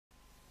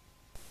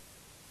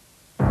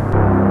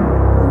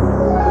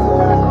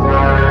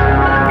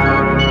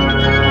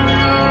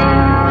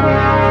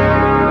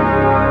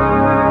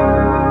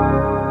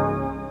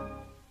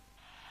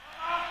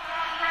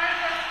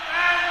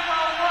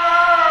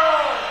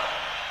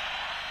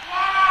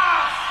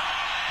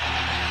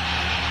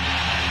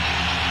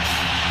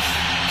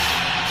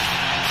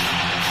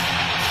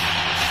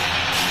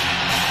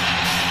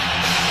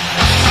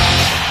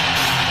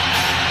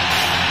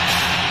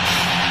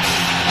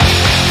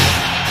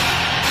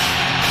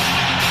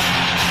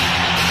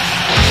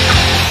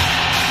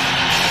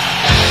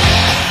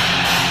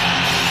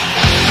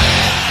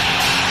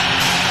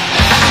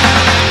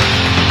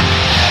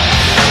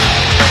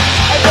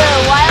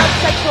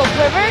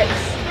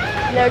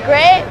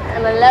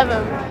and I love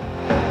him.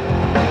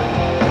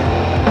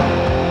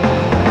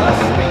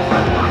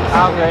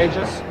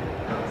 Outrageous.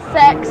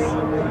 Sex.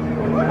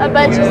 A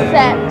bunch of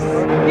sex.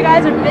 You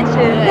guys are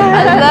bitches.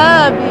 I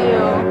love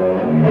you.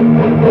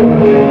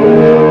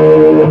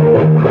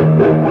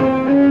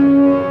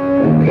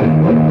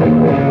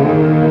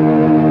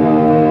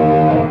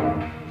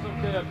 It's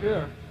okay up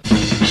here.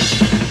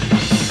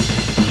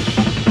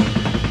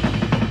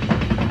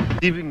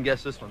 See if you can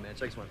guess this one, man.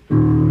 Check this one.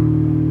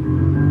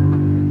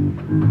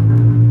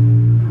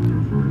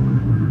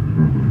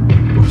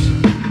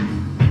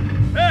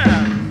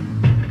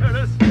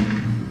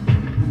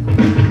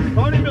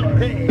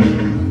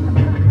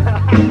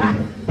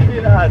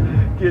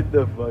 Get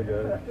the fuck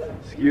out.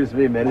 Excuse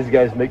me, man. These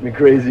guys make me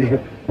crazy.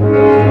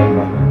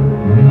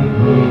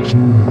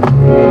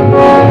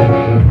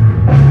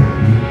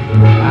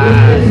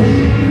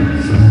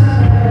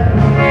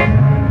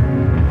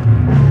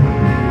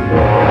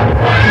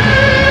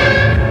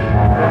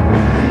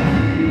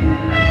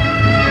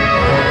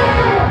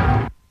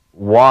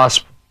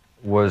 W.A.S.P.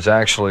 was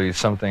actually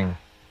something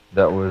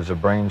that was a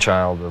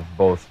brainchild of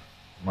both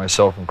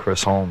myself and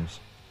Chris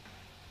Holmes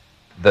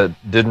that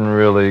didn't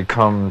really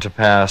come to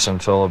pass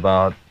until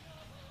about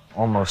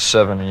almost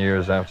 7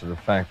 years after the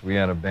fact. We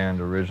had a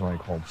band originally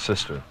called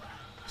Sister.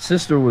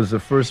 Sister was the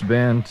first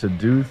band to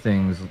do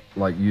things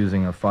like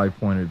using a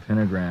 5-pointed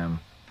pentagram,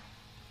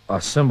 a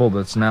symbol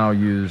that's now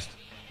used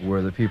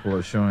where the people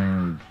are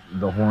showing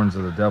the horns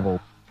of the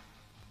devil.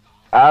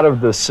 Out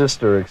of the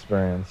Sister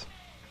experience,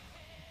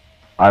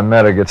 I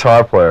met a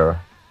guitar player,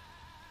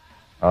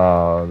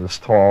 this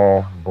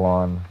tall,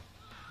 blonde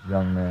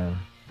young man,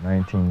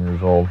 19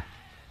 years old,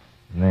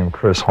 named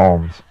Chris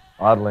Holmes.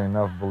 Oddly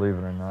enough, believe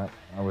it or not,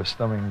 I was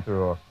thumbing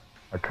through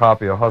a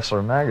copy of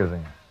Hustler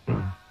magazine.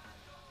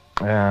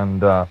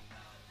 And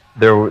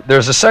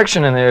there's a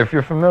section in there, if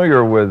you're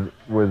familiar with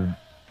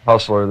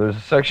Hustler, there's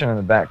a section in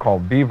the back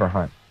called Beaver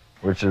Hunt,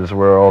 which is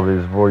where all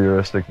these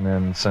voyeuristic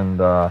men send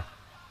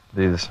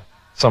these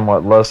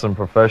somewhat less than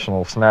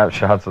professional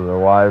snapshots of their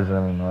wives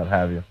and what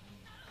have you.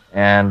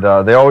 And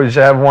they always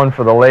have one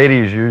for the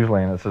ladies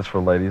usually, and it says for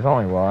ladies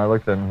only. Well, I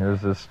looked at it and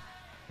here's this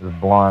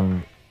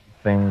blonde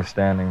thing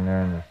standing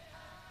there, and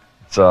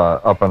it's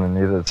up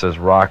underneath it says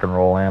rock and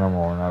roll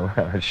animal, and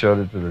I showed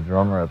it to the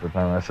drummer at the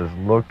time. I says,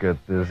 look at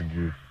this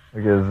goof.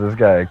 Look at this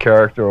guy, a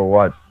character or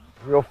what?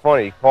 Real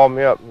funny. He called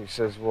me up and he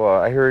says, well,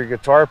 I hear you're a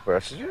guitar player. I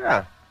said, yeah,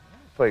 I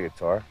play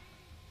guitar.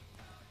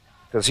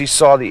 Because he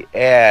saw the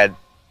ad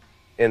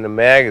in the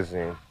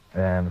magazine.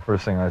 And the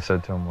first thing I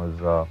said to him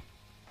was,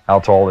 how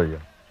tall are you?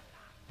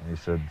 And he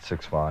said,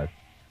 6'5".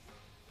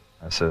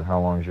 I said, how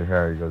long is your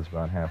hair? He goes,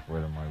 about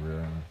halfway to my rear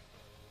end.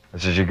 I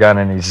said, you got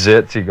any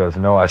zits? He goes,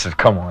 no. I said,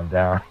 come on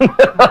down.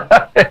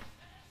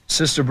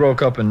 Sister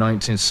broke up in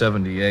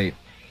 1978.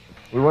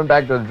 We went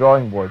back to the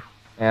drawing board,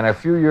 and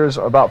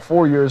about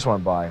 4 years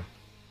went by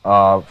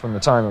from the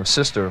time of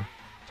Sister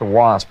to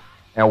W.A.S.P.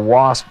 And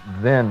W.A.S.P.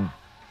 then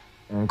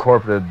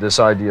incorporated this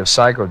idea of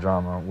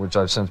psychodrama, which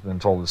I've since been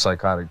told is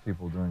psychotic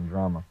people doing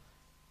drama.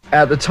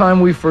 At the time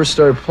we first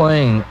started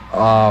playing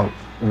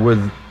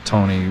with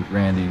Tony,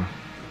 Randy,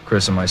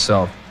 Chris, and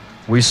myself,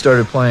 we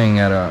started playing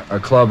at a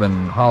club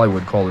in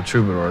Hollywood called the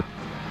Troubadour.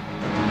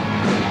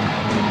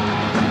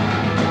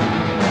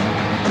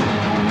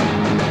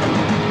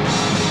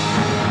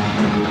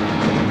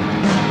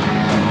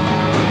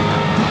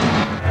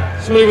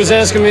 Somebody was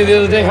asking me the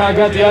other day how I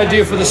got the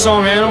idea for the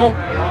song Animal.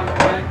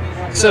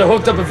 Said I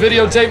hooked up a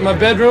videotape in my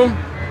bedroom,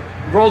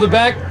 rolled it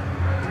back,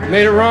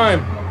 made it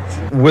rhyme.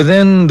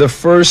 Within the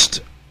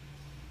first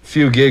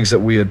few gigs that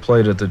we had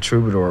played at the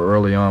Troubadour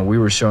early on, we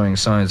were showing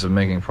signs of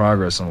making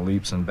progress in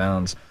leaps and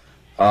bounds.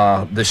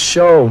 The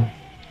show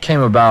came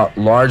about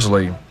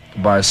largely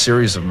by a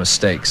series of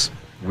mistakes.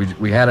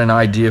 We had an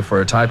idea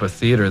for a type of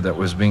theater that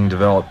was being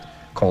developed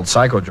called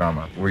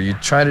psychodrama, where you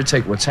try to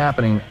take what's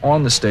happening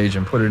on the stage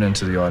and put it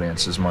into the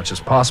audience as much as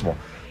possible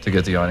to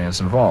get the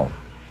audience involved.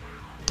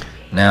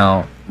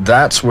 Now,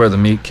 that's where the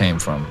meat came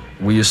from.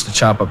 We used to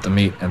chop up the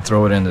meat and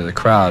throw it into the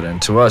crowd,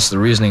 and to us, the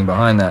reasoning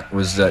behind that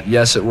was that,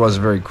 yes, it was a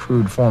very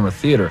crude form of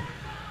theater,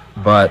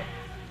 but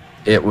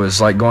it was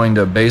like going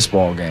to a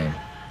baseball game.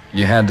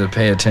 You had to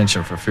pay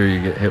attention for fear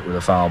you get hit with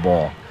a foul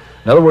ball.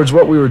 In other words,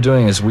 what we were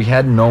doing is we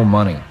had no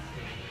money,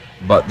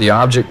 but the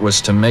object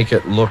was to make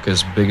it look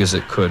as big as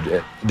it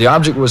could. The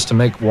object was to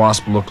make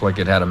W.A.S.P. look like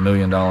it had $1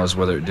 million,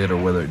 whether it did or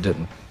whether it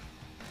didn't.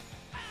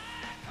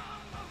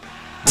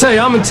 Tell you,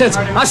 I'm intense.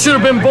 I should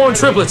have been born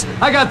triplets.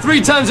 I got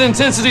 3 times the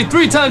intensity,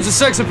 3 times the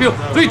sex appeal,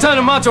 3 times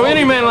the macho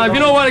any man alive. You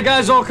know why the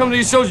guys all come to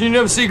these shows and you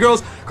never see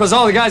girls? Because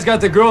all the guys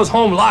got their girls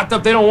home locked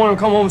up. They don't want them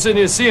to come home sitting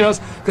here seeing us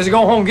because they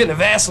go home getting a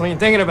Vaseline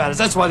thinking about us.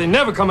 That's why they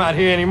never come out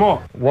here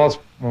anymore.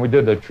 W.A.S.P., when we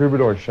did the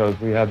Troubadour shows,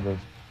 we had the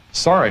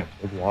sign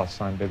with W.A.S.P.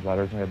 signed big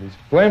letters, and we had these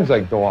flames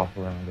that go off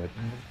around it.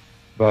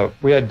 But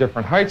we had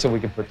different heights, so we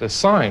could put this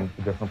sign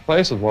to different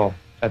places. Well,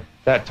 at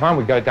that time,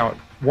 we got down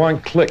 1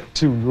 click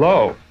too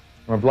low.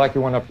 When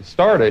Blackie went up to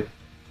start it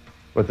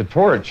with the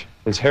torch,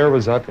 his hair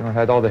was up,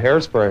 had all the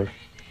hairspray.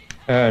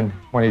 And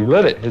when he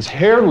lit it, his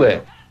hair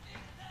lit.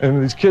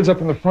 And these kids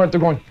up in the front,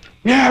 they're going,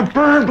 yeah,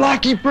 burn,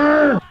 Blackie,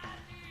 burn!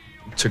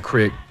 To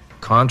create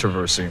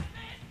controversy,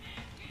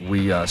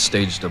 we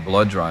staged a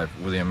blood drive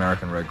with the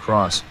American Red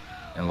Cross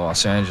in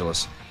Los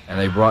Angeles, and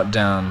they brought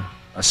down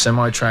a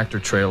semi-tractor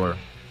trailer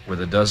with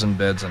 12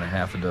 beds and a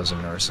half a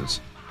dozen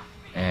nurses.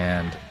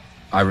 And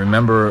I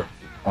remember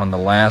on the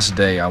last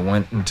day I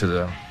went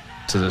into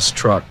this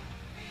truck,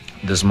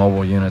 this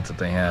mobile unit that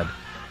they had,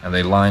 and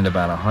they lined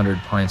about 100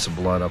 pints of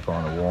blood up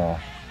on the wall.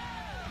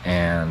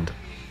 And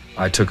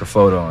I took a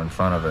photo in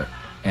front of it,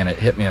 and it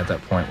hit me at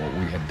that point what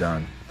we had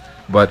done.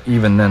 But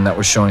even then, that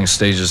was showing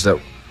stages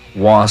that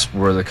W.A.S.P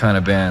were the kind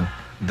of band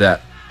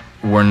that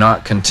were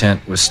not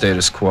content with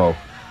status quo.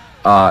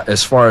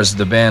 As far as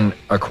the band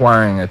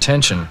acquiring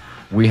attention,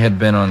 we had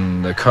been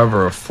on the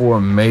cover of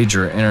 4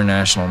 major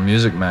international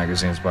music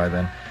magazines by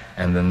then,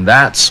 and then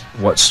that's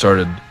what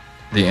started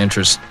the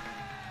interest.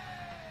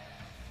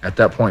 At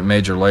that point,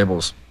 major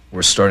labels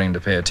were starting to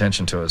pay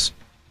attention to us.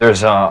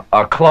 There's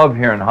a club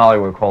here in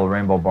Hollywood called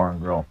Rainbow Bar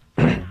and Grill,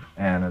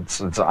 and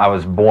I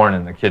was born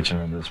in the kitchen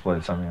of this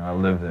place. I mean, I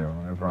live there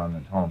whenever I'm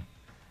at home.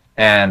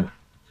 And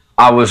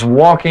I was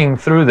walking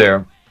through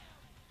there,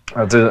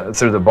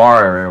 through the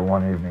bar area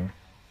one evening,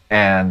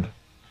 and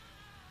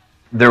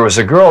there was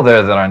a girl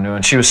there that I knew,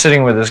 and she was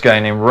sitting with this guy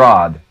named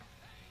Rod.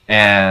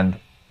 And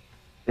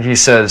he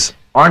says,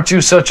 aren't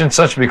you such and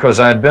such? Because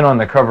I had been on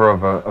the cover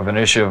of an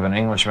issue of an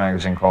English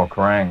magazine called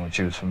Kerrang, which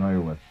he was familiar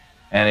with.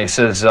 And he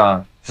says,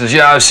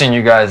 yeah, I've seen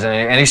you guys.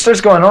 And he starts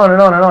going on and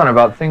on and on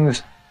about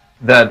things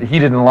that he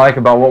didn't like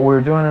about what we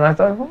were doing. And I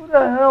thought, who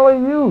the hell are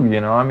you?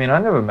 You know, I mean, I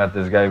never met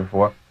this guy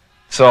before.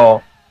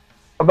 So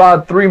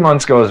about 3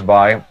 months goes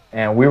by,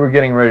 and we were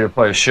getting ready to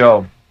play a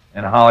show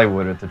in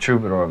Hollywood at the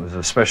Troubadour. It was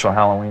a special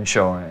Halloween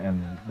show,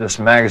 and this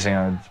magazine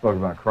I spoke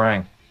about,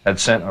 Kerrang, had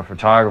sent a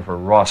photographer,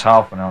 Ross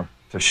Halfin, out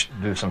to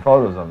do some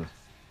photos of us.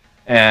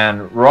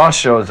 And Ross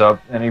shows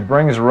up, and he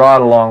brings Rod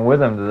along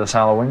with him to this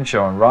Halloween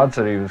show, and Rod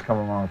said he was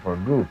coming along for a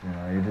goof. You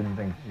know,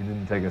 he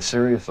didn't take us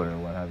seriously or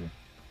what have you.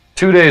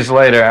 2 days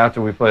later,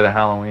 after we played the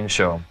Halloween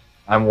show,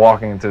 I'm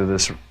walking through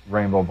this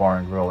Rainbow Bar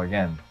and Grill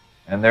again,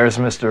 and there's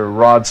Mr.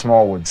 Rod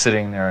Smallwood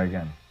sitting there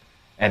again.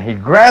 And he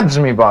grabs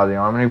me by the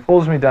arm, and he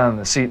pulls me down in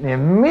the seat, and he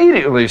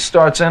immediately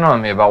starts in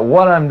on me about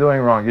what I'm doing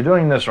wrong. You're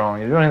doing this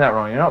wrong. You're doing that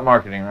wrong. You're not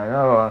marketing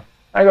right.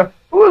 I go,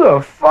 who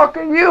the fuck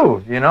are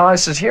you? You know, I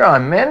says, here,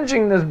 I'm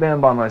managing this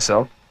band by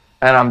myself,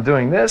 and I'm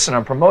doing this, and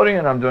I'm promoting it,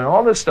 and I'm doing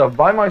all this stuff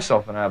by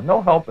myself, and I have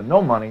no help and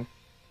no money.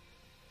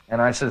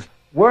 And I says,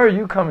 where are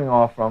you coming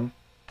off from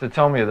to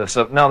tell me this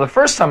stuff? Now, the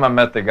first time I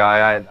met the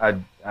guy,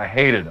 I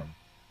hated him.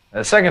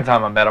 The second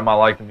time I met him, I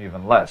liked him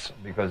even less,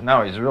 because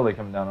now he's really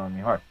coming down on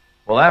me hard.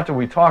 Well, after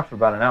we talked for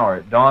about an hour,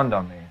 it dawned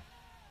on me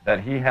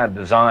that he had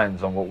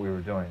designs on what we were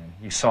doing, and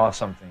he saw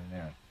something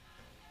there.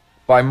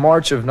 By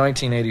March of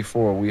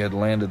 1984, we had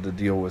landed the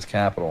deal with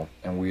Capitol,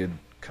 and we had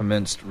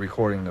commenced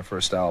recording the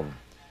first album.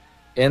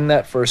 In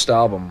that first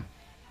album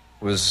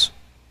was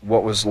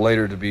what was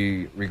later to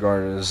be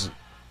regarded as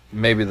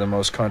maybe the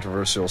most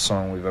controversial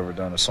song we've ever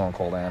done, a song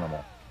called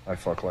Animal, I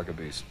Fuck Like a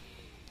Beast.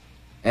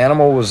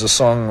 Animal was a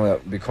song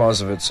that,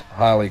 because of its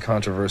highly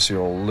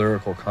controversial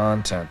lyrical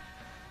content,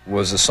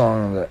 was a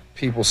song that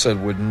people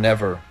said would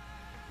never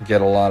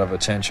get a lot of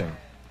attention.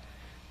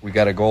 We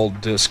got a gold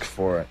disc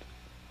for it.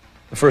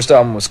 The first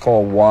album was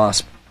called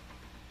W.A.S.P,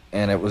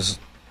 and it was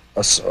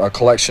a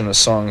collection of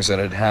songs that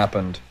had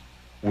happened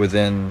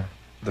within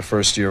the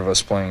first year of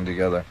us playing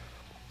together.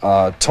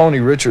 Tony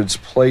Richards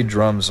played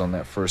drums on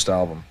that first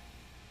album,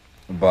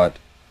 but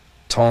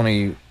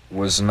Tony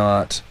was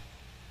not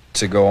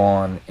to go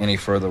on any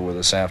further with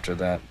us after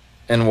that.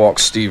 In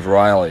walked Steve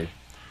Riley,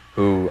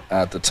 who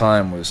at the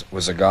time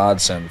was a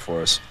godsend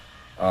for us.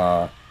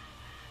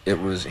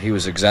 He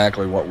was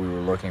exactly what we were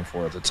looking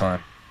for at the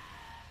time.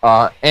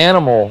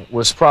 Animal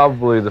was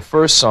probably the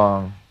first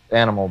song,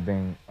 Animal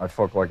being I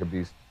Fuck Like a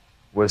Beast,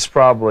 was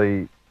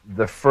probably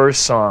the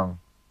first song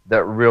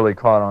that really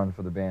caught on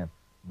for the band.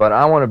 But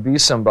I Want to Be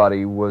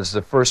Somebody was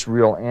the first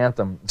real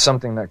anthem,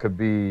 something that could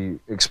be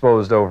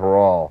exposed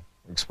overall,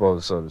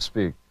 exposed so to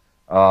speak.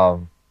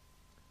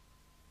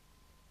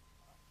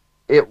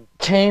 It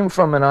came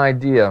from an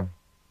idea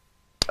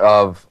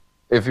of,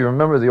 if you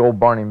remember the old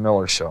Barney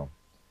Miller show,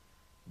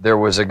 there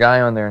was a guy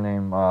on there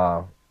named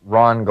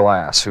Ron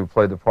Glass, who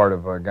played the part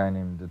of a guy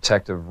named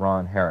Detective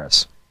Ron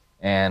Harris.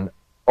 And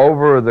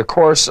over the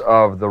course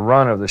of the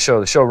run of the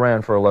show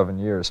ran for 11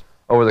 years.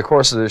 Over the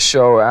course of this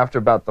show, after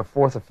about the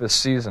 4th or 5th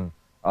season,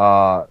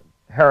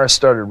 Harris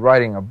started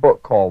writing a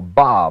book called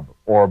Bob,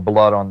 or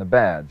Blood on the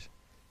Badge.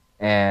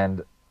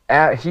 And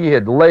he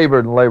had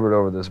labored and labored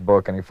over this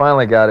book, and he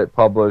finally got it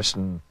published,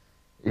 and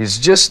he's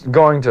just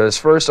going to his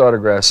first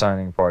autograph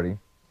signing party,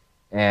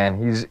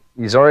 and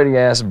he's already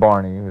asked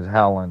Barney, who's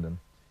Hal Linden,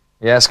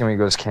 he asked him, he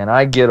goes, can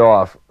I get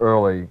off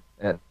early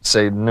at,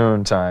 say,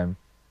 noontime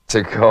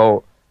to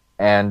go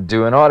and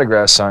do an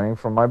autograph signing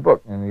for my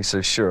book? And he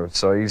says, sure.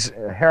 So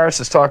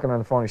Harris is talking on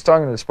the phone, he's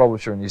talking to his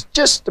publisher, and he's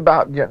just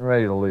about getting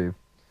ready to leave.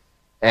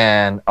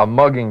 And a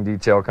mugging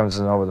detail comes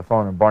in over the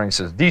phone, and Barney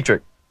says,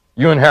 Dietrich,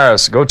 you and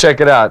Harris, go check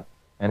it out.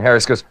 And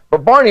Harris goes,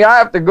 but Barney, I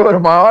have to go to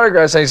my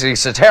autograph. He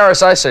says,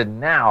 Harris, I said,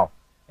 now.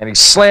 And he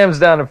slams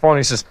down the phone.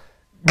 He says,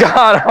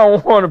 God, I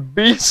want to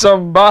be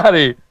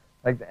somebody.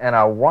 And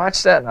I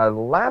watched that, and I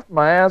laughed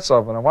my ass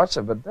off when I watched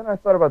it. But then I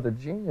thought about the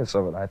genius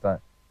of it. I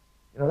thought,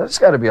 there's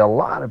got to be a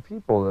lot of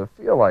people that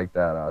feel like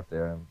that out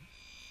there.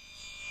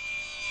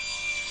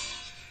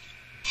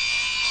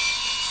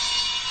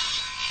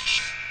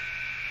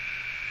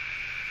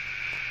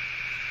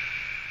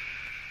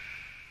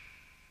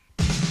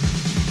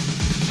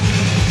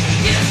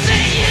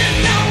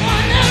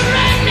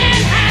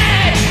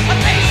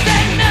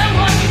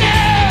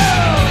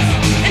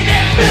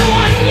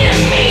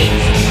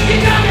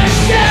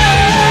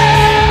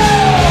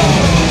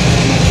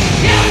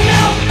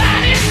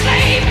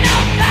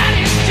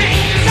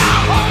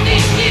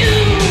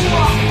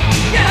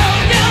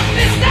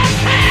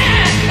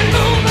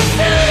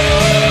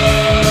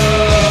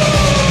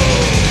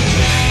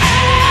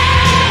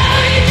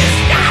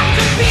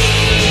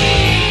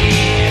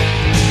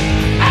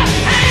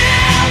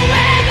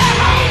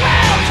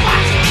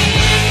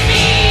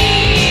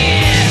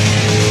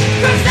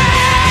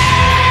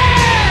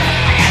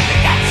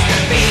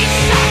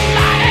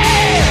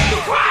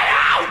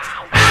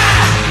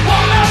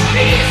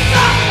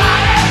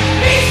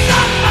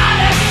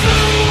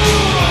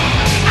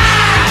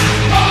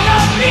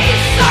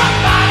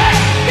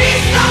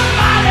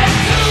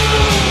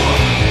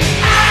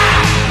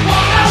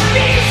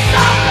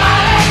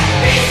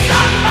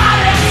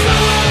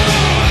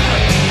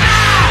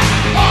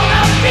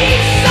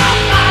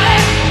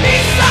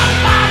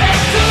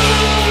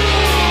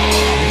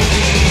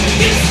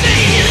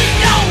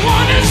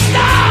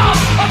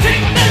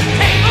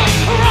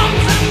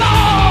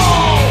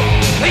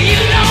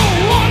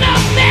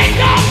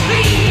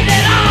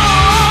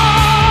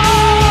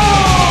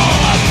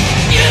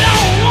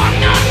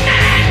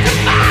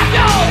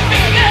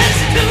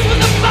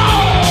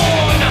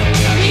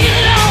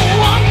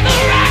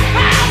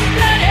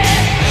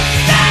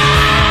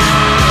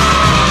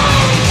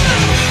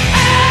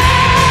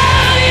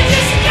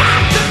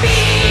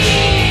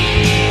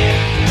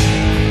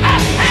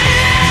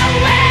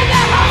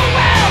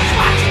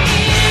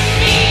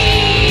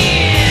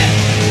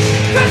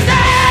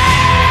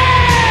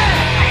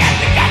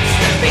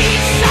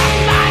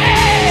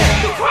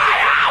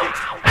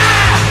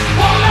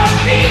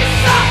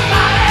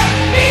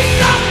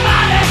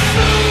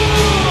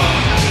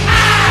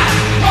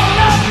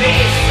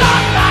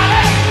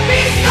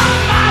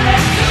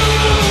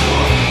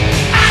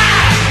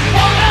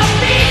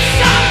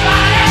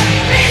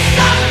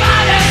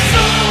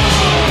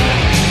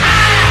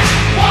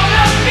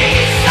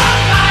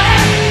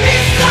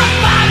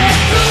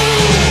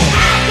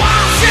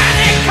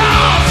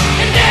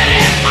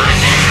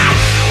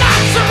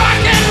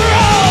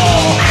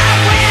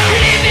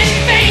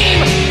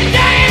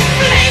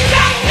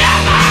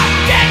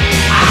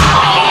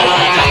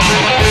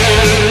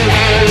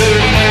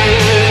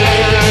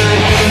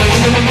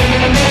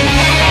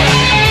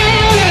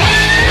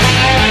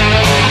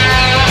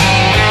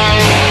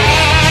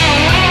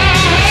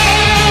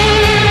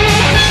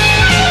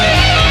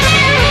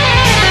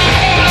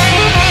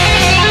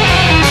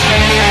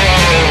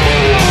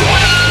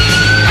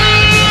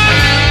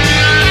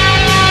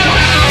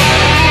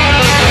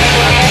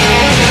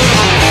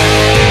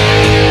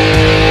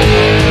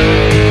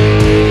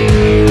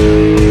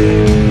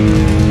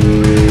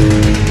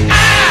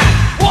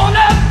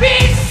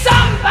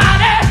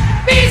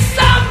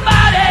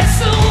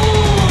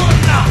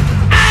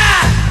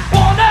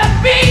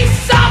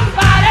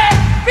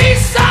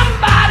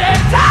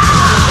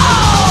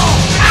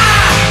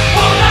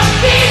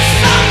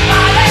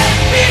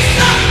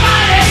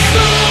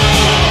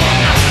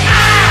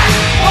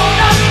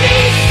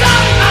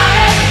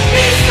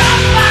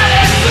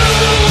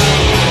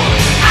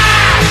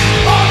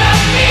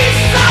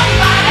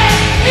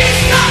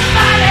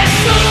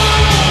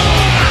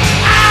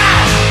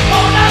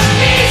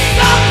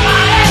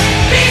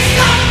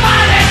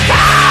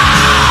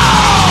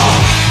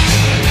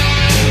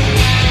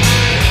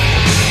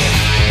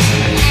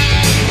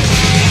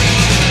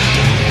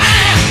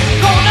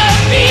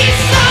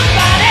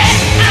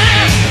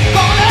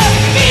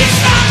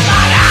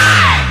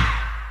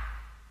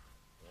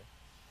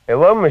 Hey,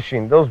 Love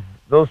Machine, those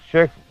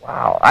chicks,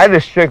 wow. I had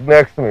this chick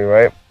next to me,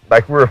 right?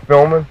 Like we were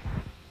filming,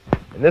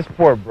 and this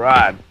poor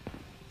bride,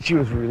 she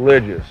was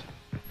religious.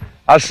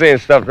 I was saying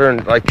stuff to her,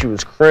 and like she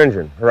was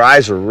cringing. Her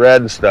eyes were red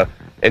and stuff.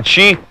 And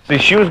she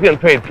was getting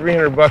paid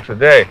 $300 a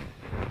day,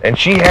 and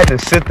she had to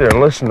sit there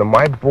and listen to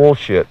my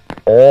bullshit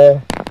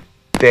all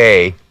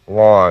day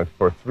long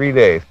for 3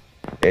 days,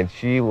 and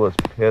she was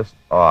pissed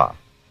off.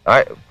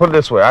 I put it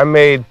this way: I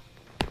made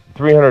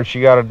 $300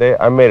 she got a day.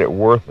 I made it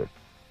worth it.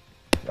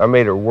 I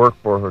made her work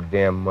for her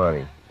damn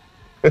money.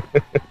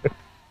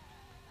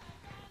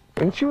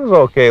 And she was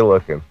okay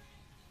looking.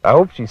 I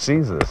hope she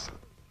sees this.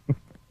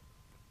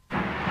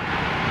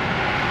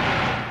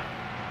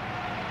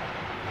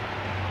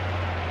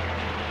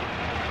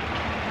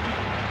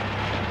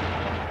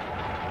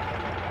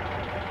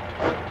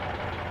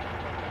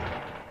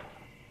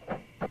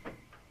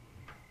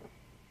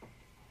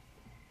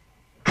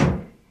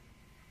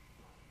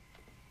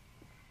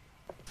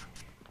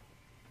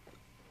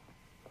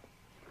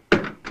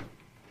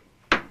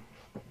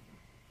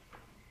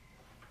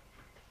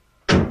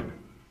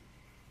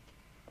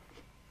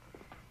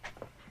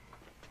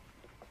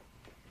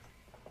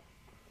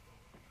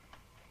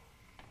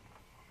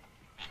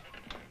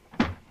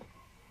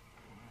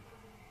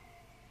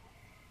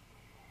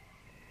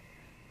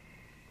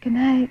 Good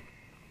night.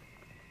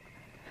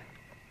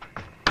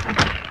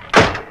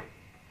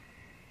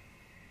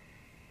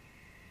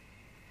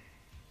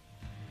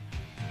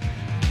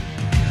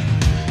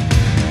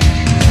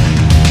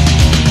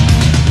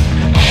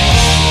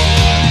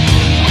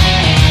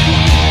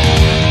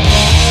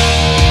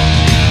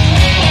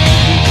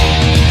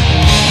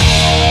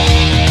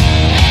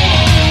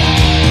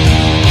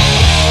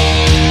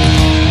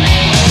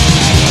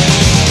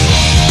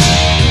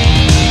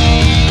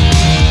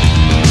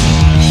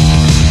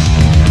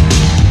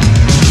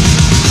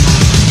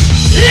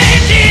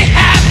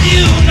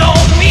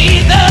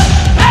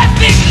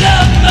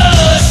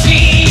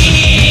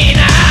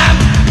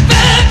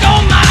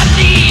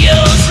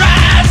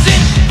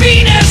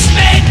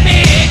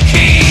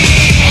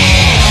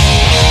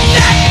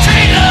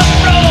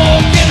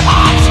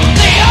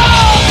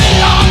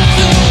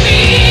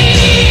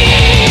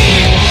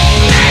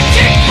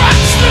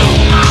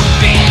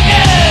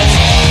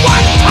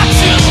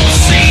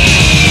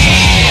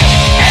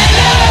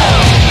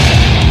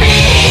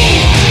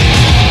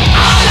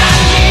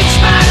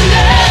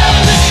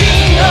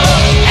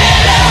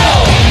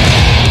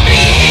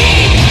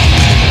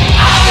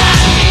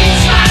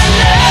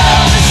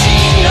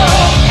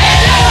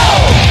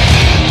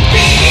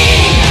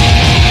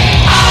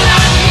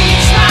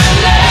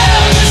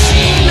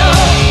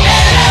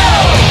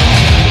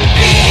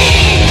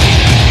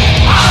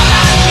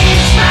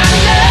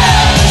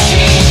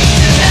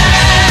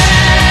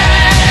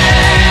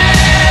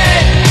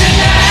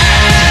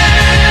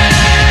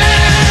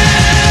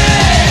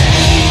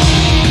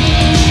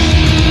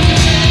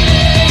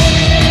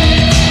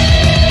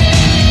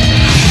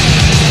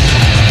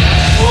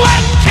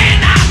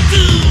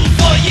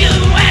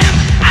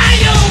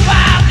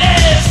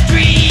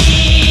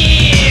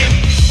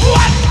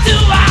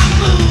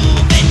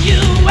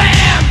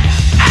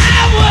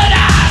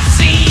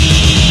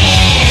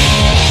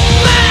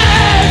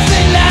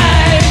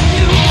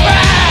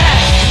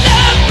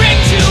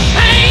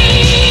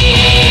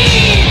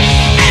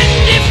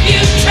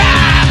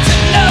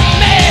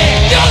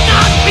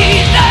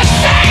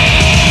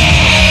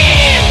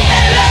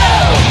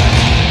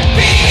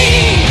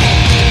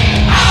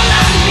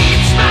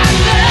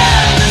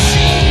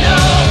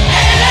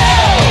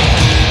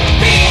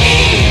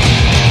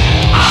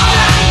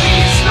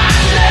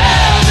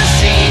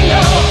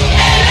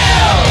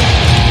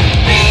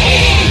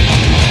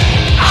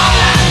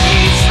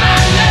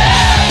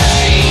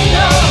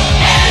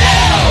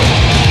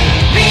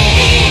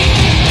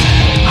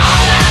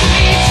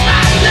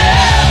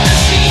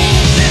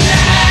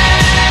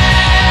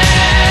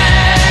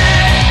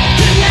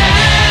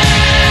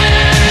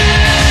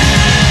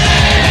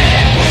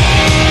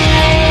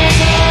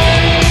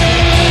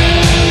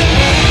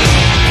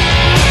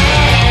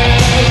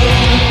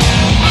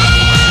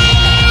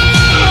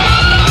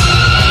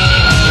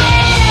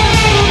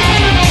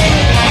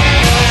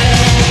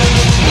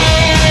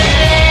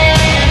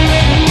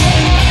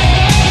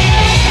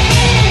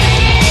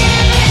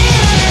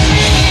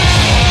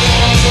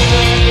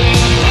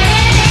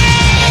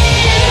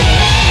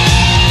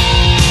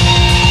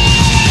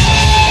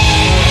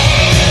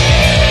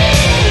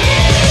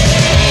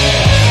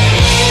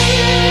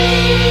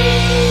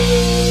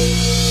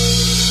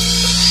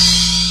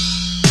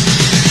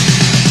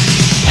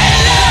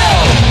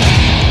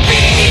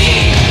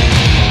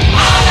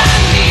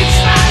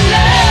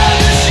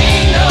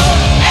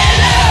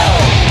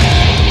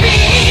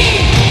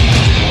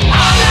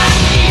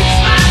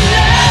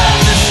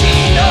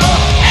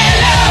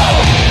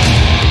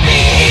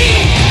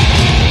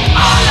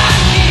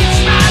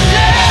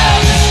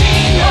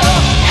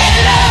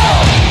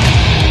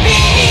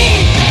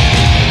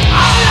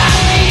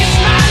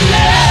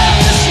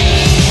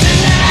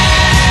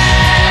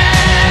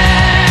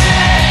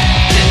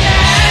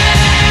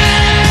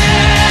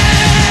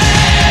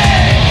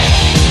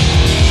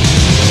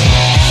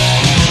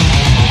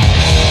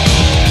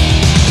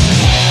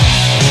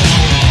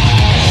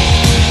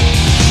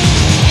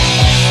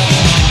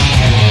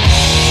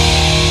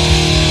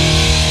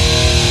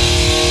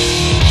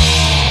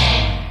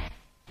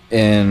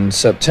 In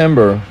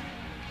September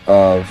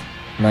of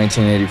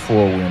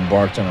 1984, we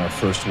embarked on our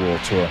first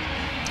world tour,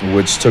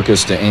 which took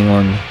us to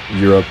England,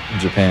 Europe,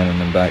 Japan, and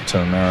then back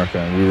to America.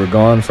 And we were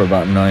gone for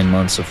about 9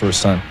 months the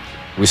first time.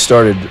 We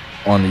started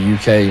on the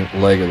UK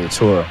leg of the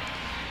tour,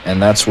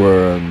 and that's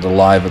where the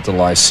Live at the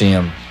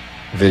Lyceum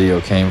video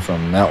came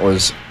from. And that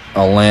was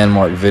a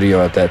landmark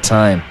video at that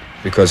time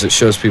because it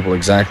shows people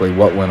exactly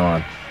what went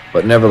on.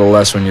 But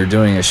nevertheless, when you're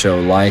doing a show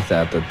like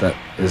that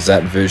is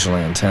that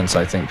visually intense,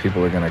 I think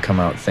people are going to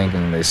come out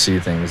thinking they see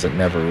things that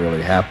never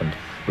really happened,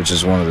 which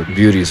is one of the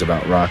beauties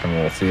about rock and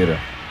roll theater.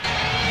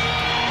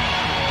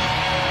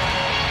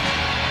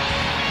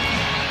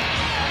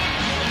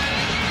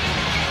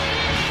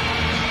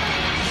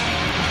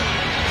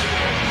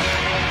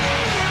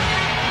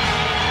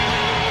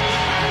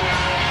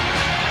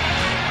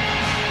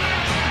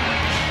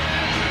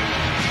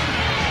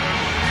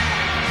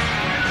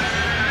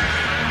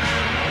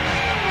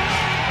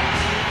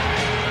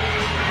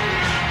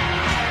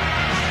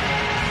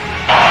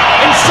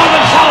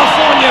 Southern California.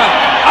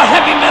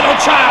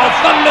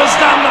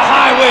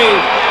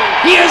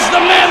 He is the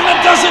man that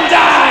doesn't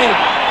die.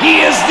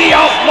 He is the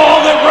outlaw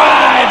that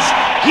rides.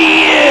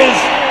 He is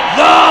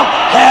the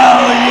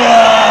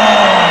Hellion.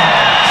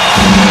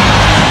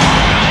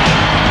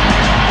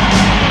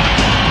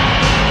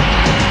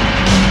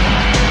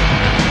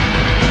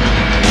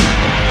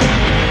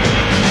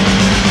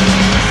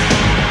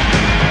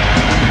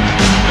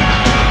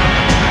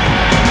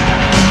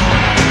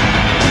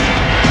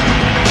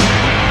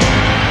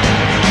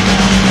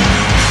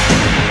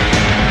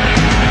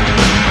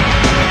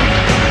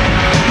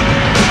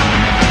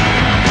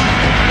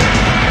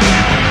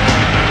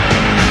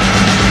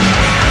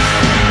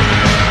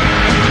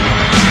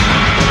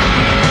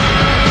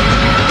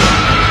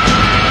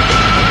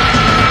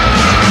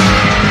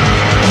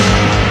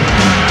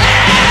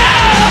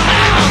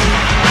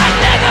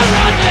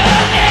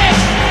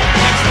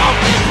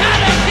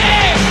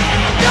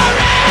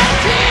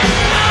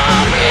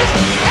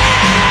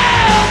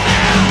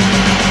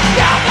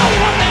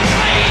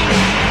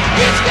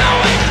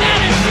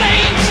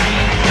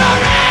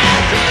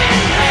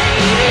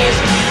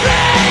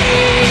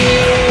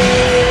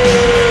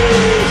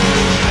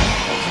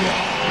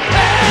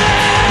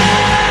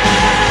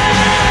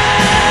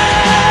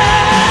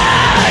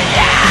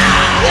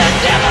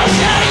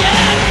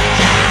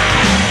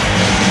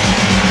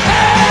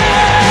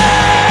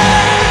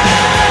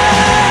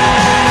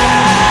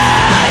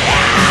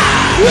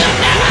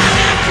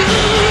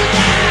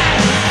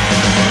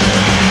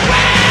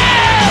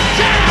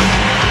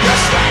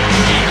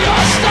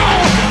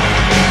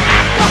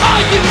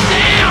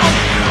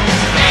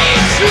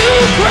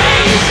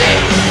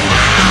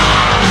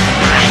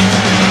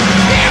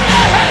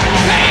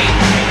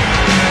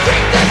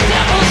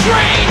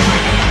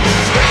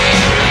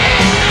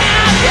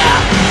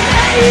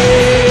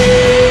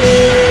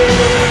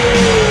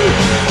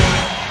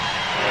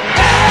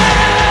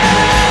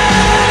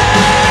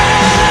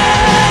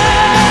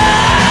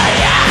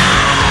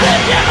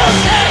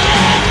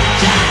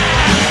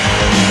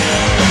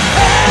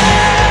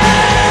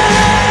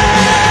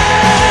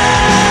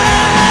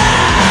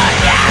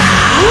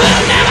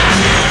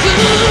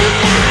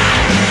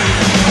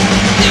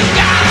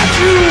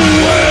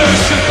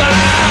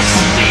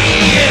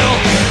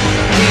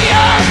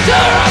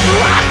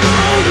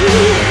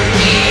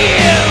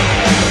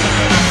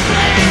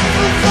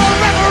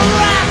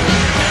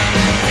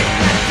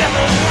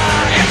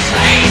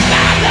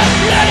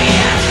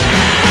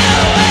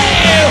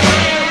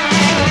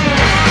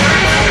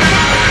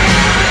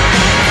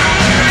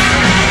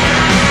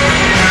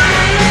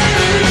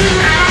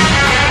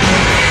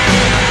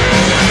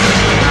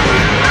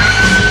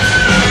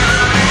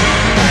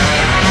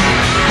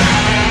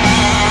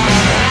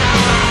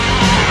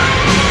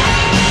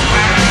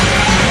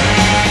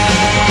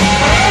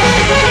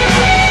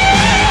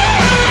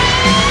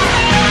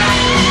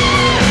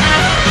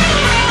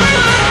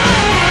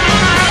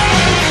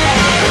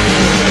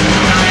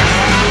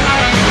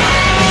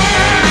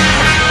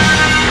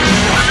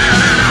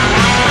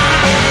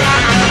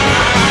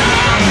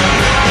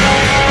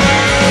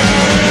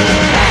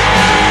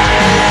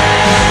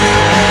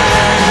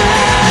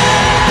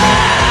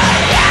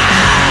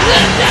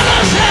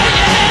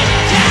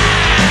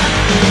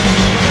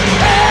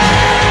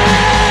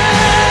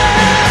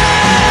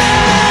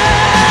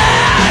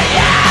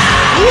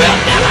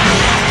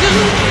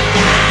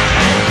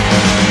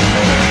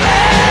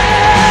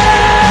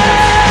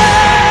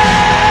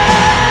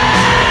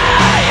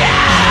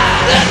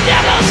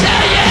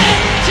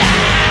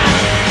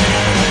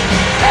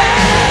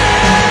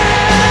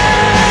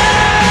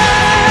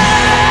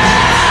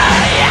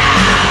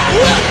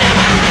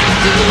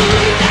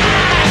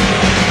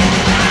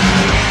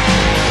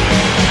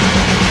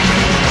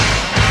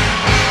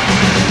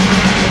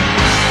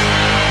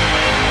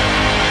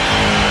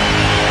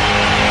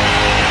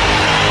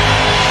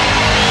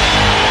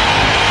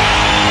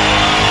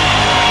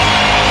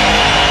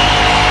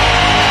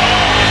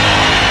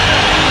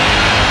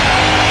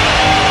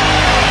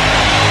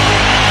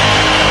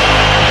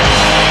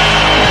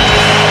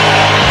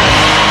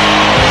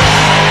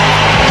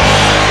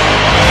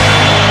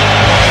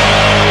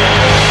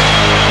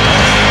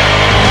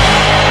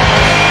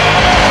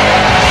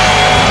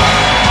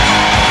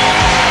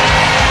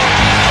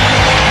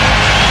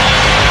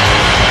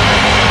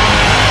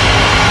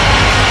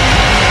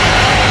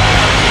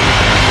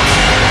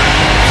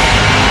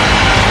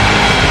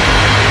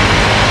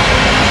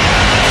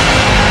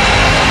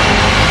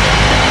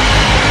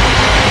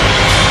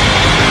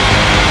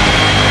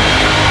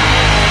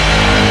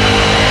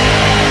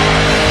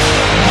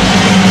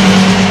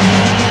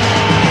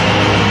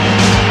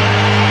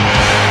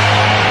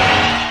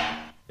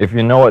 If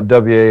you know what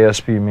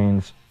W.A.S.P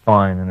means,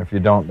 fine, and if you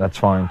don't, that's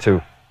fine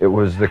too. It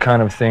was the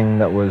kind of thing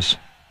that was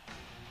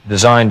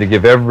designed to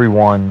give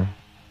everyone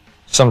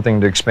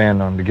something to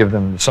expand on, to give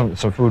them some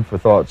food for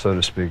thought, so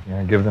to speak, you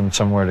know, give them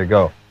somewhere to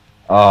go.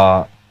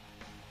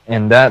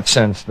 In that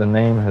sense, the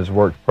name has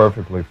worked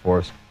perfectly for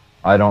us.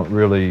 I don't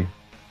really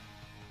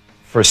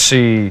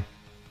foresee,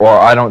 or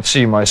I don't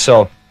see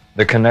myself,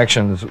 the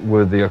connections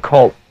with the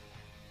occult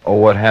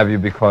or what have you,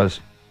 because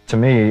to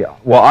me,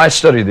 well, I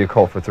studied the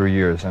occult for 3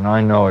 years, and I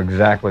know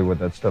exactly what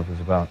that stuff is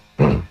about.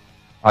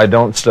 I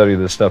don't study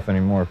this stuff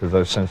anymore because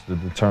I've since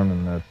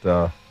determined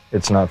that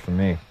it's not for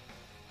me.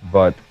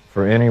 But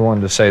for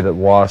anyone to say that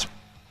W.A.S.P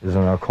is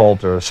an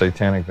occult or a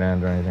satanic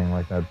band or anything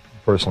like that,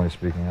 personally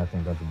speaking, I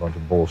think that's a bunch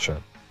of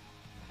bullshit.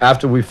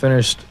 After we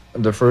finished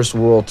the first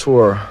world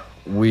tour,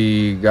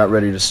 we got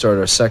ready to start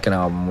our second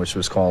album, which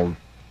was called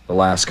The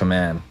Last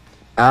Command.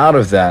 Out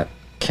of that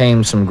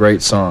came some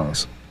great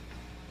songs.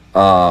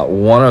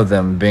 One of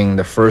them being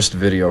the first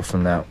video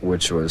from that,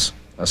 which was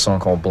a song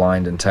called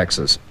Blind in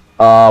Texas.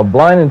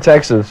 Blind in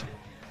Texas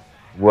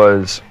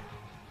was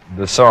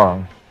the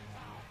song,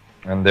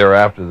 and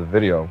thereafter the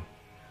video,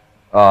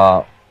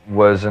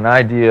 was an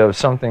idea of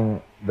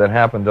something that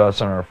happened to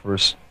us on our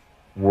first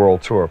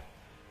world tour.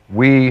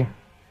 We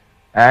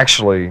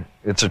actually,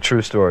 it's a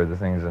true story, the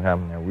things that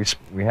happened there.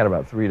 We had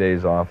about 3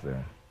 days off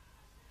there,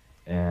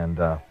 and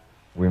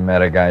we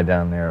met a guy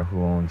down there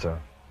who owns a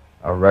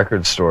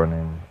record store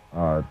named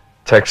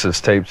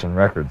Texas Tapes and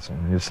Records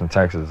in Houston,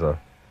 Texas. A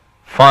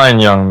fine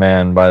young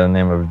man by the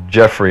name of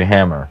Jeffrey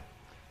Hammer.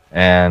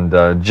 And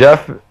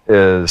Jeff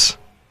is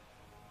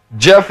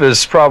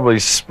probably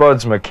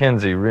Spuds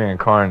McKenzie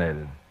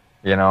reincarnated.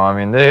 You know, I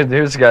mean,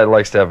 here's a guy that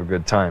likes to have a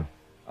good time.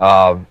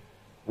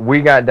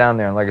 We got down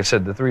there, and like I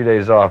said, the 3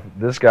 days off,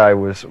 this guy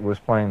was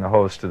playing the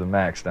host to the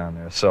max down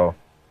there. So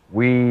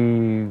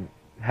we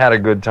had a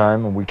good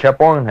time, and we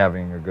kept on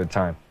having a good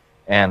time.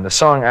 And the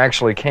song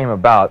actually came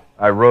about,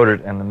 I wrote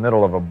it in the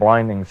middle of a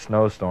blinding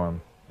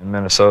snowstorm in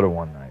Minnesota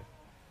one night.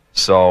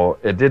 So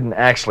it didn't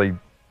actually,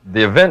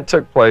 the event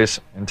took place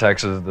in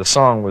Texas. The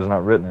song was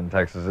not written in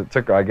Texas. It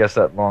took, I guess,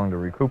 that long to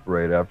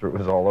recuperate after it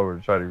was all over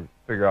to try to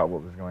figure out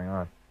what was going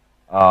on.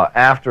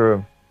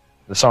 After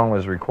the song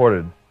was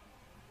recorded,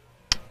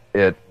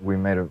 we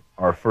made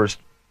our first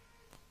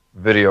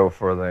video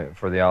for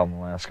the album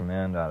Last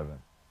Command out of it.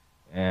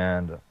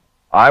 And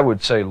I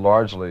would say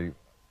largely,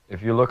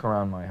 if you look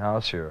around my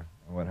house here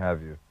and what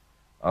have you,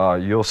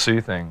 you'll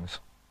see things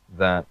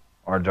that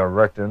are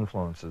direct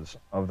influences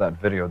of that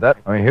video.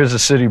 I mean, here's a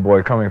city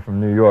boy coming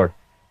from New York.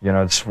 You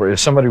know, if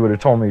somebody would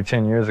have told me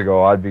 10 years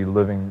ago I'd be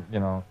living,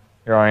 you know,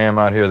 here I am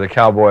out here, the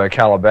cowboy of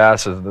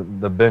Calabasas,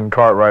 the Ben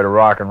Cartwright of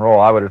rock and roll,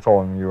 I would have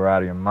told him you were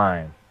out of your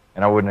mind.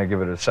 And I wouldn't have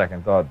given it a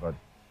second thought, but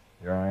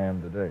here I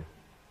am today.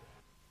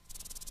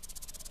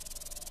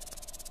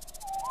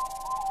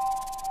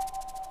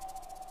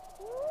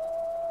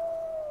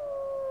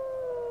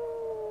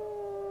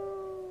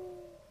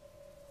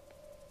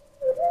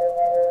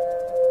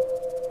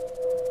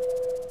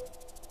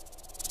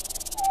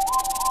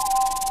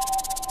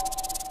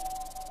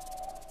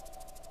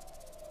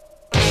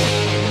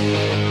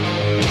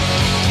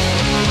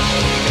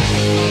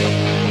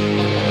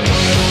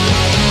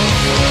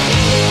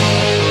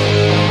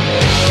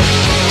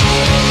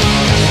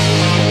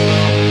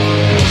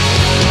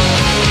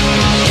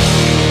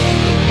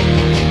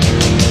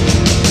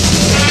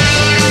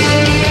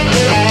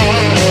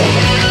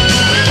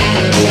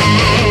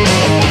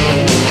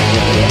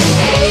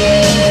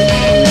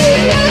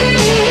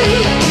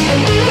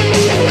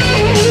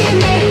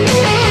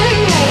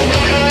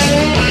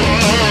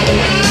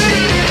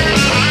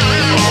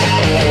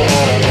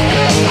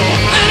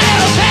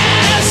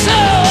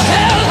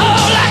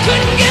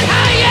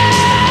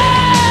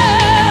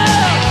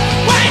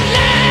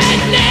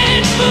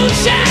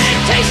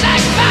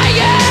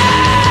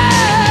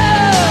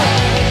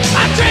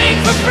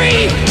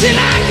 Till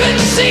I couldn't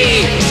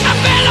see, I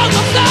fell on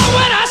the floor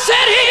when I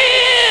said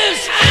his.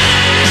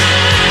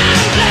 I'm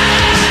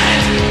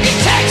blind in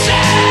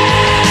Texas.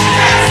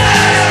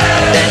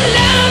 The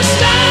Lone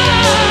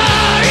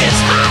Star is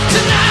hot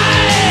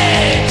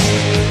tonight.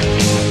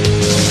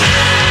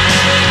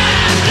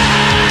 I'm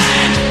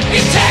blind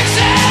in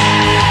Texas.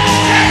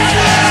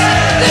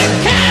 The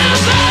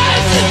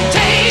cowboys have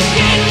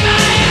taken my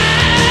eyes.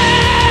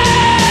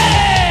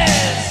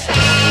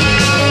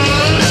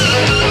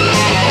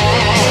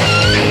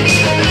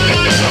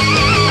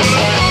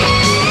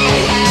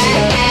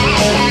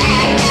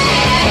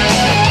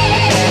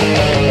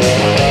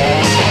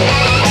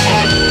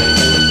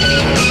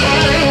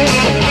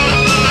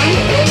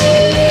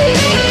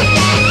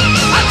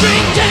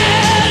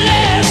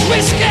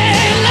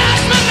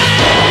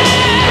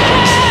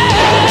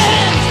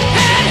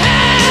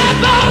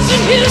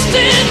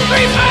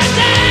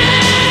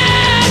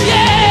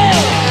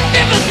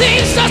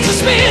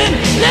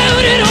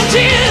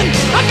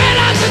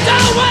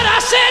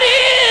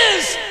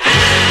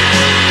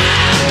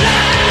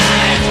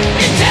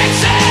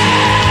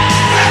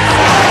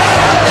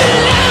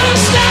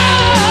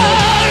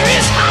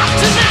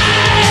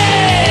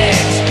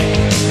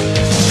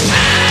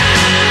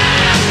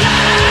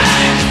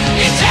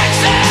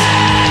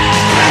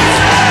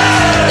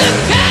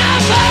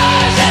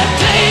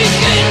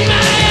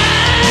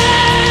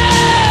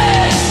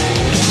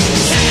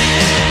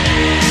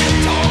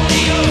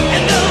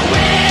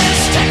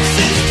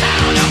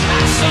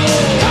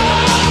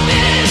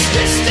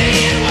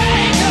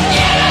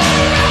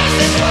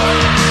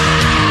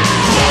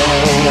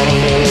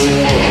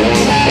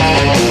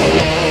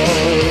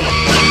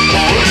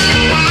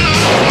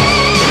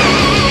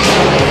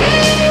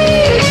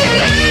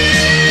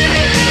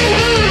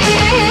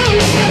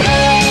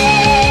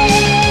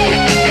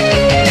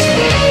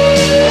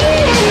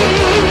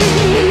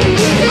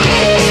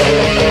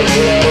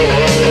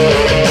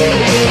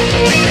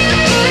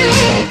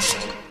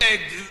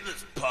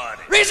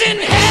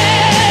 raising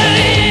hell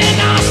in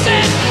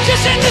Austin,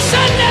 just in the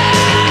sun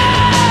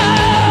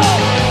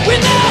now. When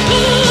the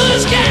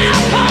hoods get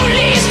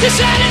police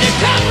decided to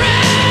come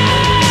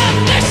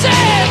round, they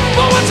said,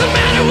 well, what's the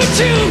matter with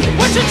you?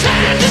 What you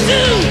trying to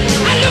do?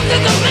 I looked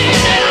at the man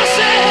and I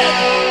said,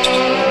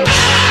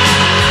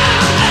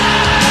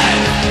 I'm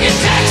in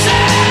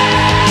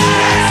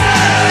Texas.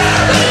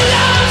 The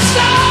love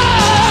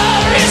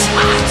story's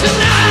hot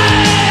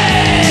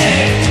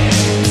tonight.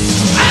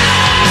 I'm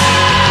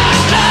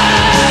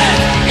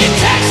in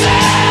Texas.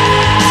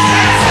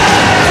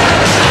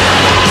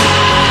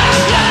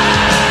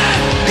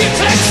 I'm in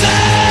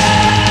Texas.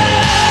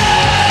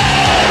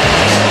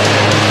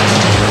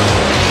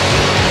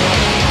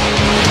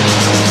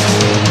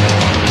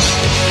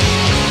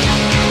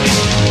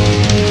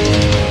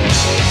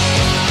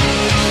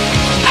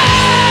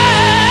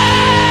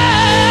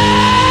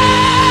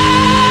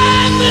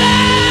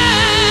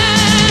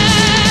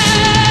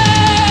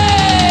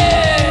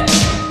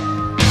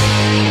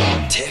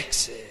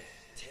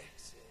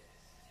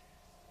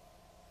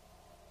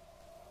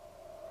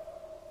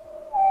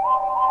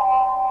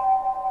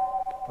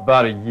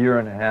 About a year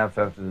and a half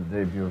after the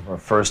debut of our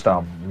first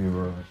album, we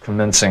were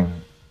commencing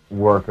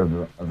work of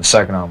the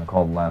second album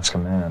called Last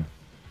Command.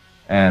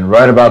 And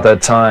right about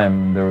that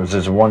time, there was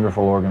this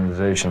wonderful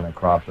organization that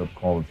cropped up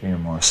called the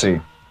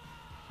PMRC.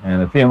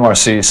 And the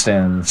PMRC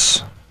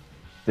stands,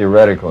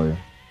 theoretically,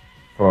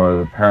 for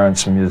the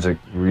Parents Music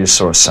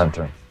Resource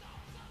Center.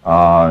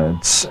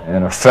 It's,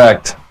 in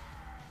effect,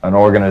 an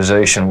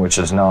organization which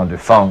is now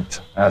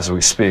defunct as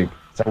we speak.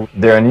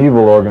 They're an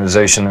evil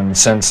organization in the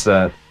sense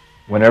that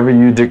whenever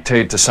you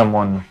dictate to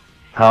someone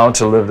how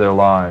to live their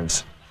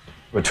lives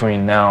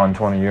between now and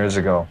 20 years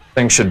ago,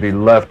 things should be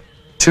left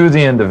to the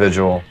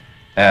individual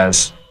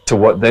as to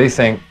what they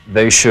think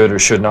they should or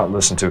should not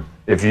listen to.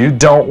 If you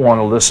don't want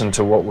to listen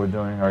to what we're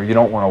doing or you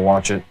don't want to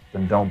watch it,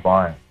 then don't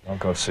buy it. Don't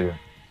go see it.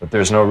 But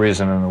there's no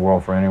reason in the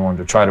world for anyone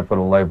to try to put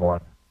a label on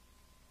it.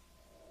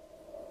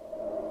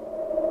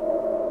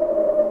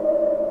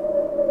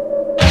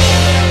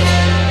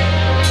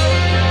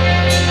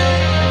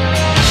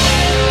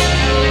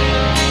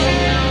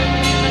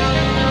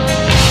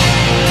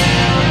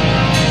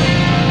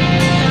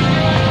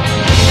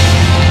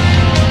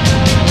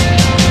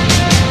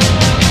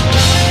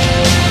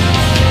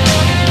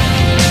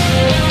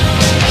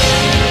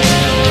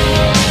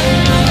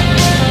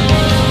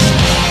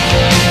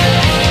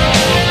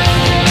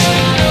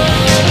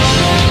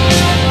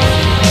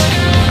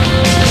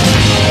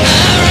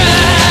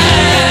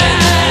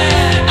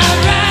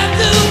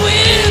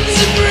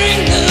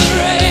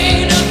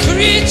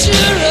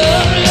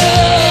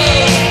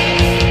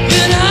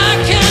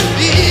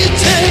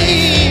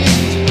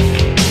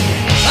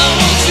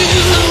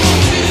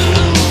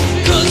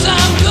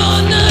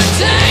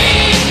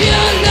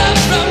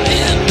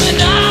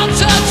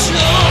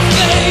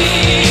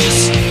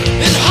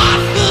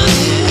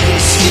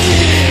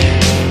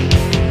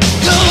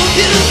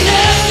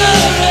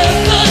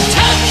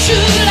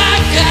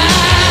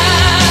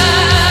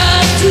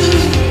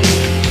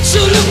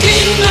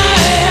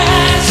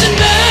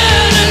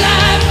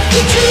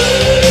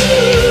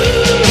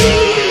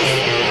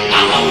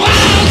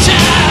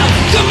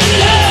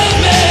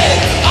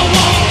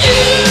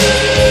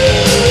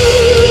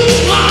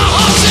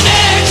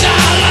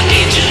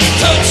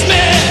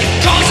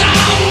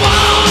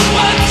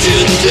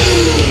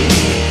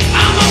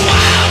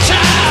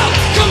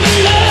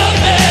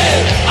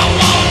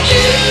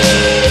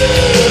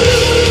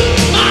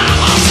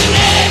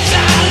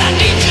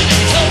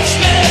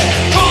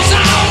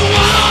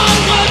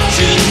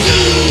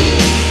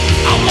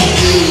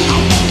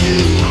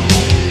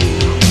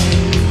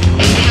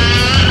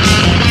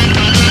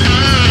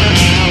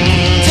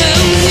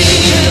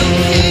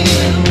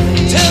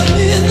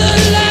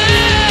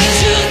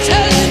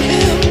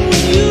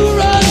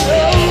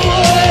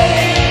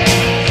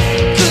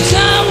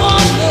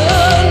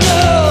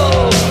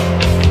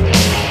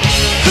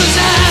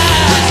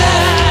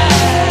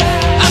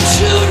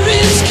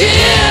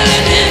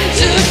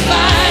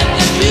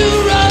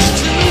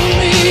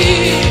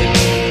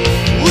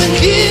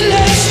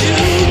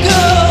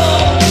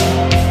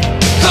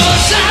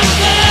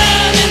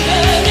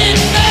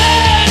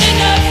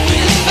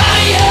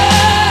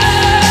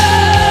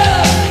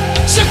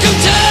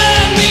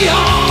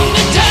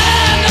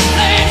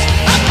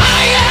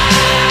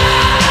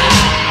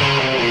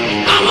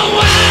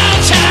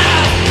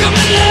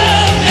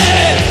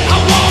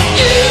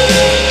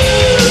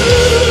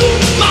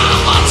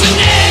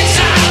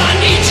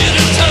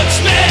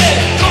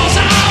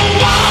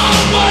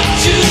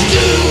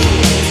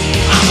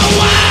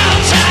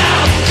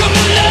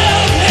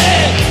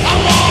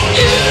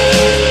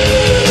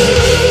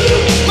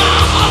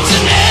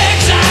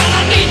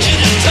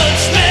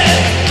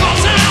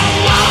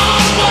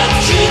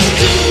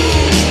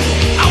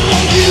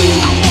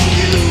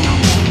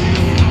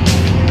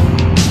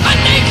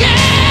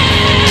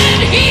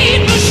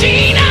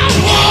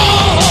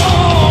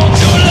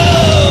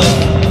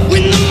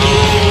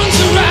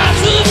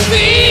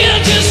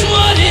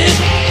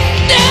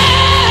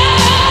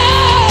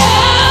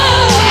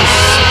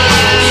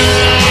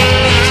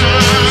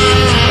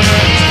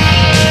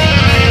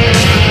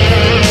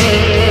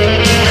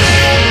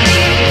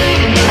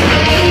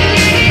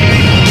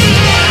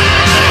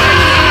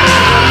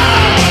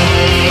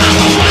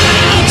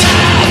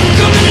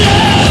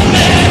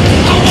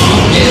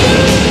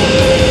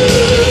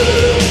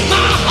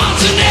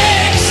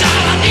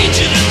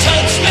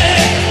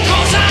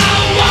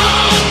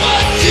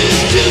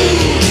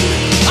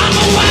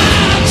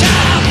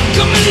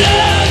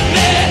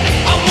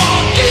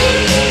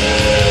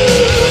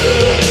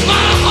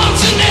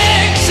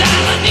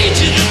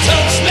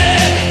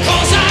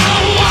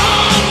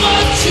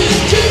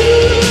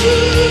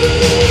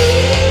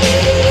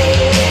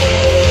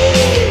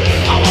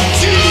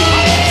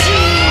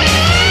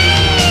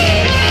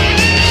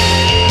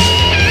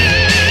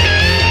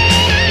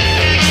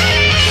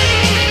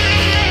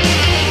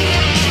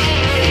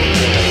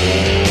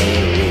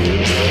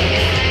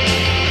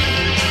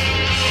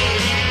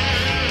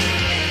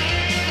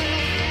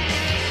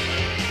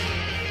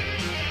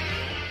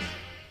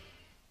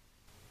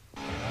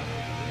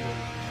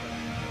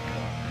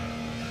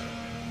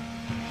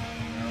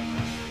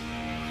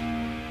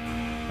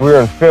 we were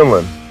in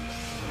Finland,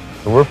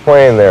 so we're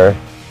playing there,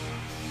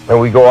 and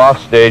we go off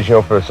stage, you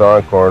know, for this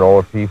encore, and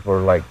all the people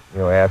are like, you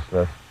know, asking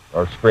us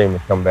or screaming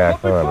to come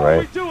back on,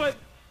 right?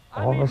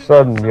 All of a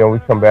sudden, you know, we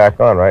come back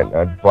on, right?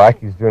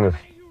 Blackie's doing this,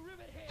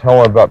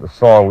 telling about the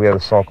song. We had a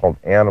song called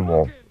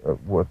Animal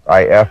with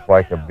I F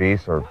like a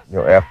beast, or, you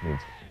know, F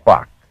means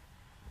fuck.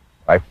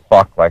 I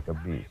fuck like a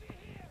beast.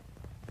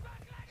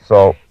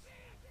 So,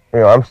 you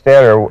know, I'm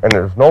standing there, and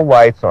there's no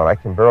lights on. I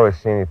can barely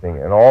see anything.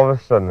 And all of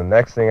a sudden, the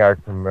next thing I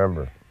can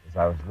remember is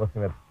I was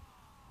looking at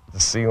the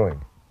ceiling,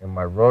 and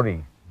my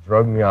roadie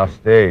drugged me off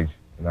stage,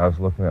 and I was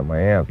looking at my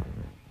amp.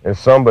 And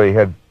somebody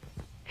had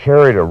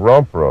carried a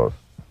rump roast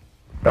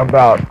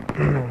about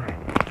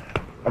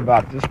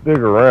this big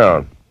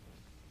around,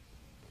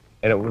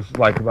 and it was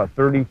like about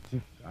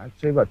 32, I'd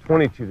say about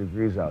 22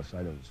 degrees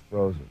outside. It was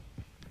frozen.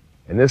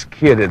 And this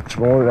kid had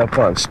thrown it up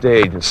on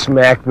stage and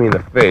smacked me in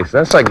the face.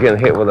 That's like getting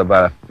hit with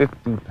about a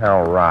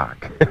 50-pound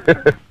rock.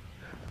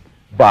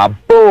 Bob,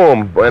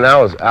 boom, and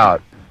I was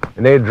out.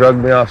 And they drugged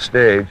me off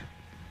stage.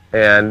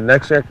 And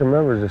next thing I can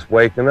remember is just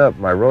waking up.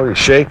 My roadie's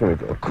shaking me.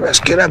 Go, Chris,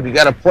 get up, you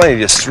gotta play.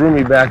 He just threw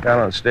me back out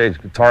on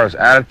stage. Guitar was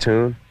out of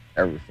tune,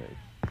 everything.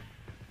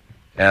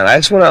 And I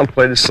just went out and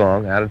played the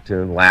song, out of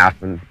tune,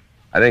 laughing.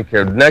 I didn't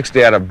care. The next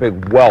day I had a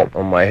big welt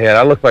on my head.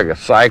 I looked like a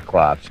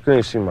cyclops. You couldn't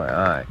even see my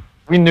eye.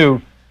 We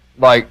knew,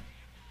 like,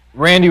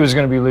 Randy was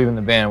going to be leaving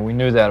the band. We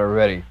knew that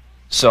already.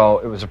 So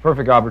it was a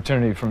perfect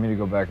opportunity for me to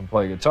go back and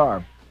play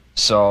guitar.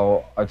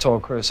 So I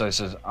told Chris, I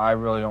says, I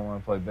really don't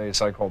want to play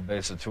bass. I call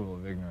bass a tool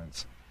of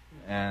ignorance.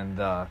 And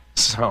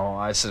so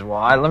I said,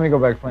 well, let me go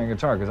back playing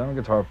guitar, because I'm a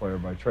guitar player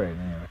by trade.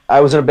 Anyway. I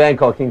was in a band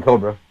called King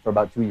Cobra for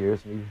about 2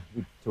 years.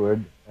 We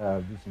toured,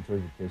 did some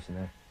tours with Kiss in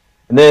there.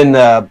 And then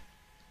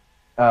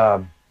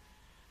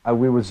I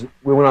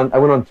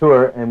went on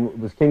tour, and it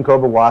was King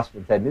Cobra, W.A.S.P,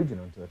 and Ted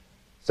Nugent on tour.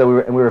 So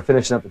we were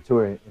finishing up the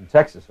tour in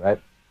Texas, right?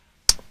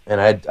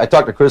 And I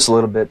talked to Chris a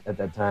little bit at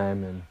that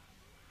time,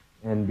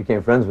 and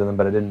became friends with him,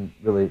 but I didn't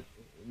really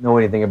know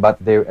anything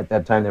about at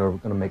that time they were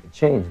going to make a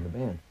change in the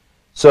band.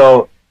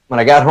 So when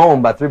I got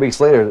home, about 3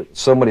 weeks later,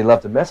 somebody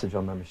left a message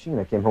on my machine.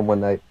 I came home one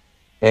night,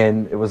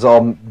 and it was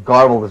all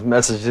garbled as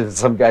messages.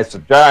 Some guy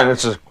said, "John,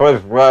 this is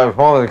Chris.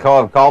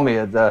 Call me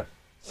at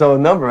so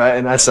number."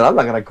 And I said, "I'm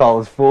not gonna call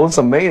this fool.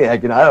 Some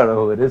maniac, and I don't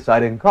know who it is." So I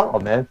didn't call,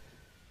 man.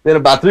 Then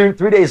about three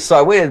days, so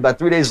I waited about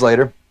 3 days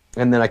later,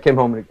 and then I came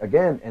home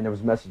again, and there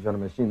was a message on the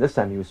machine. This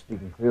time he was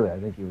speaking clearly. I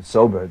think he was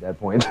sober at that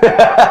point.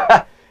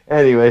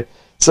 Anyway,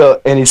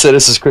 and he said,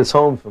 "This is Chris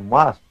Holmes from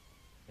W.A.S.P,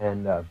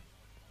 and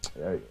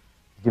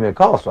give me a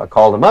call." So I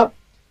called him up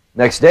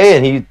next day,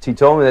 and he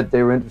told me that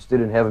they were interested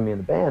in having me in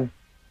the band.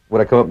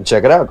 Would I come up and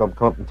check it out? Come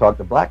up and talk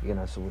to Blackie? And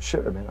I said, "Well,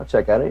 sure, man. I'll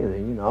check out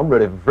anything. You know, I'm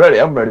ready for Freddie.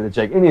 I'm ready to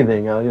check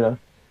anything out, you know."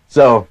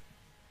 So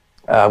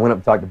I went up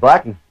and talked to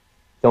Blackie,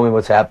 told me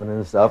what's happening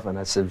and stuff, and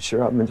I said,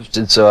 "Sure, I'm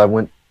interested." So I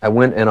went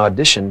and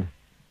auditioned.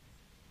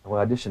 I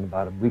auditioned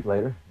about a week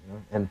later, you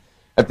know, and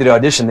after the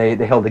audition, they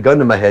held a gun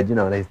to my head, you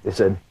know, and they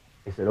said,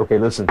 "Okay,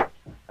 listen,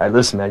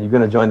 man, you're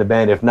gonna join the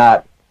band. If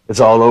not,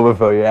 it's all over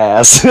for your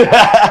ass."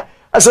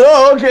 I said,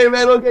 "Oh, okay,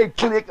 man, okay,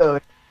 click."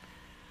 The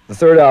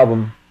third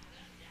album,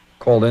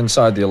 called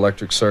Inside the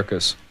Electric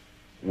Circus,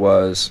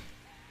 was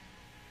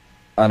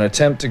an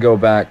attempt to go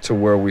back to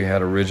where we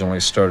had originally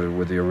started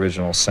with the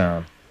original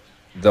sound.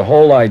 The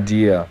whole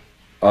idea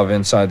of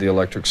Inside the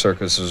Electric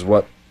Circus is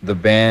what the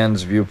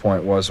band's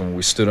viewpoint was when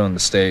we stood on the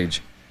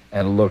stage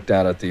and looked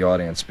out at the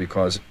audience,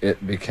 because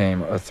it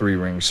became a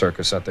three-ring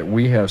circus out there.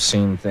 We have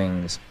seen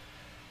things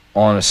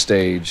on a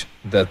stage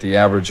that the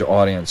average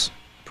audience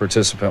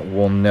participant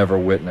will never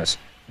witness,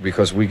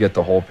 because we get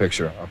the whole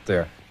picture up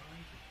there.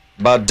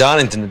 About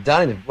Donington,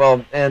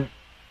 well, and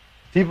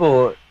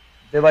people,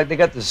 they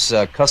got this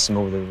custom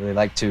over there where they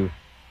like to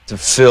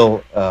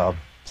fill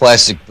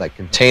plastic like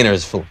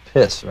containers full of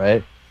piss,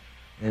 right?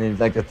 And they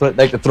like to throw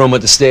them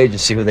at the stage and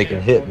see who they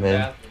can hit,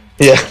 man.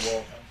 Yeah.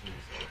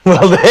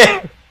 Well,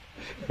 they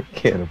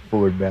can't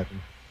afford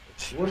bathrooms.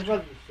 What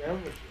about the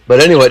sandwich? But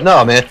anyway,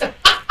 no, man. Yeah,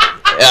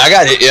 I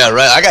got hit. Yeah,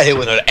 right. I got hit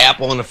with an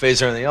apple in the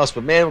face or anything else.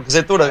 But man, because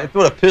they throw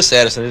the piss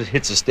at us and it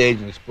hits the stage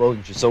and explodes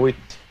and shit. So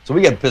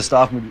we get pissed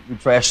off and we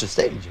trash the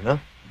stage, you know.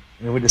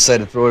 And we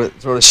decided to throw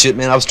the shit,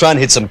 man. I was trying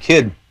to hit some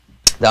kid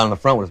down in the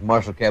front with his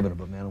Marshall cabinet,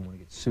 but man, I don't want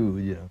to get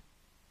sued, you know.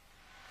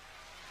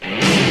 I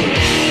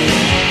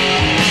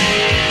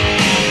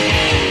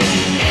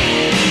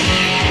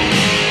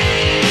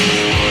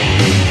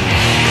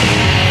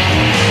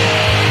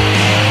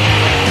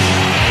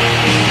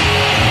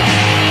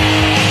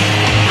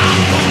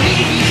don't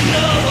need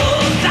no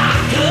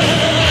doctor.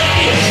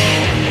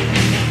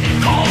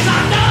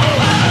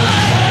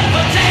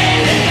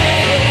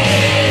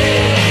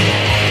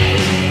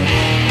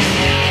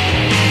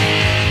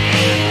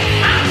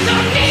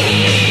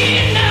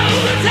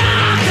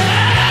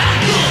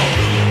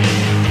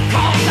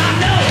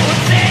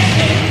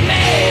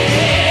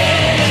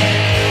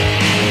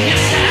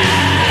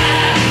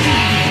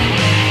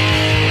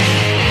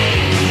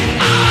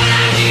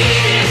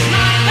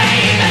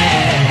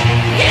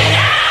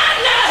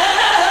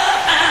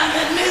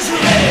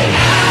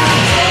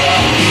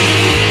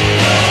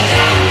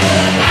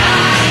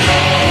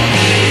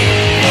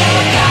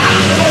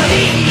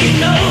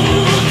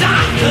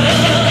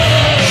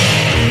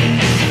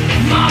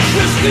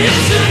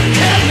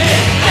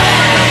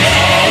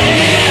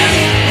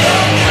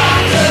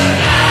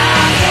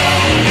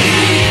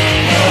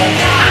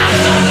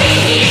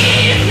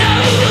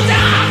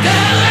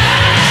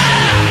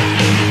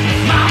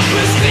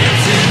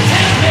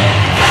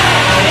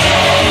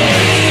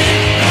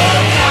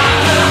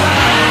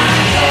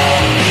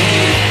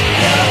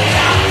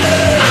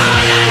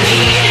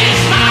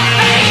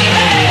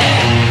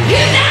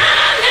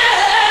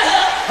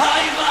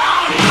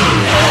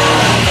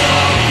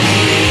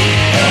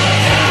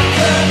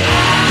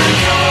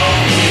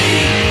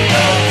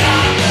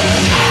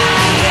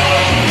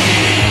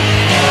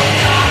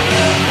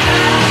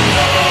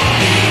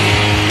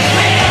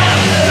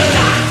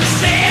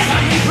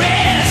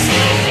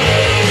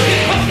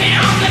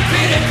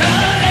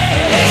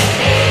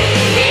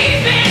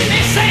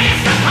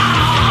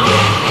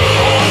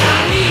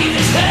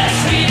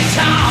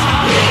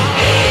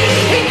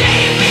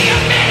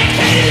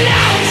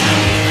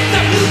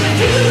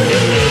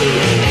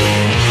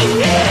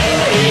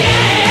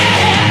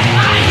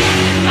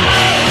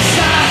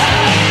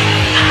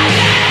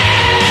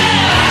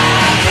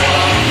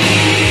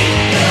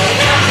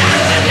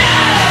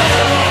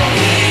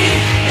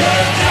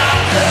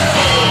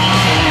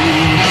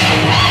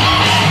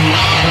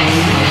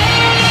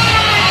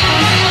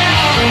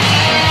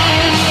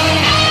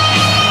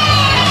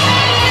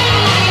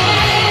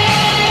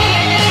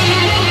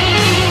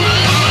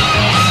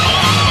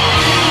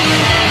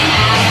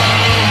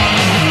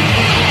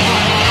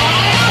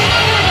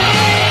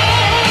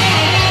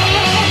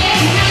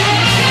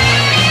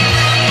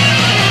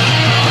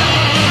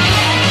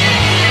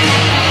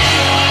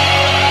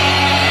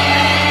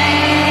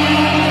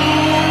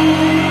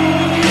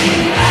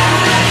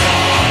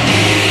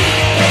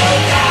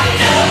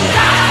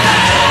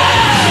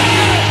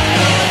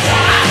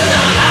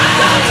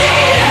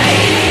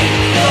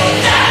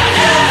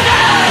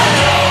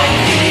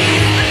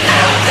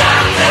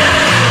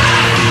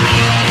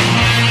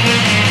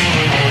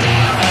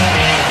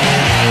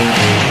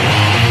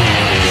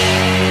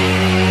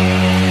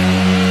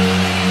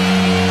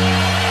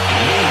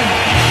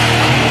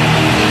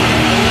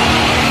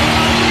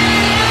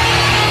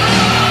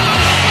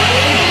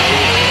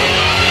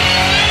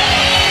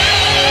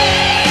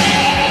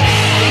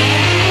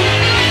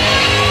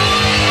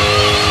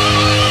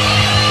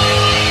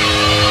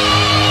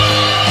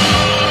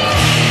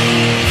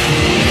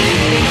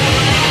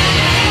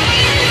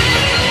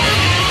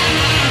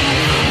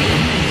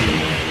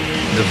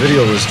 The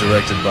video was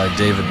directed by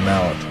David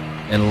Mallet.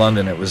 In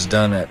London, it was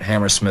done at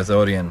Hammersmith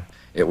Odeon.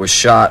 It was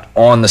shot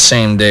on the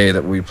same day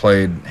that we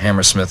played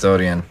Hammersmith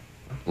Odeon.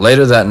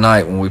 Later that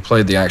night, when we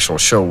played the actual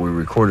show, we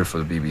recorded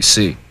for the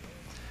BBC.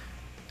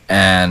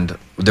 And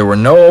there were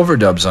no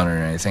overdubs on it or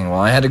anything.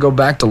 Well, I had to go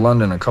back to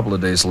London a couple of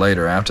days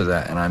later after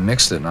that, and I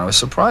mixed it, and I was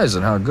surprised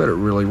at how good it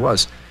really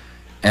was.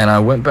 And I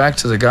went back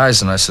to the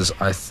guys, and I says,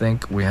 I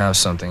think we have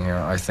something here.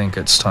 I think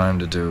it's time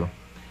to do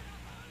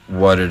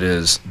what it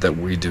is that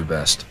we do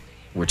best,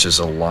 which is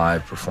a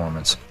live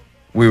performance.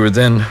 We were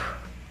then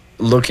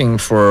looking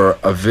for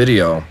a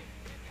video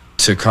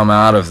to come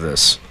out of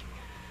this,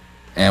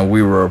 and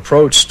we were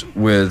approached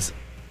with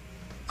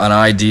an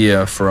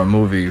idea for a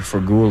movie for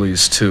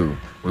Ghoulies 2.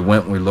 We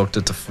went and we looked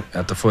at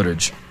the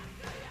footage,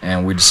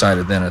 and we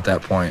decided then at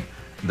that point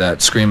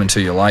that Scream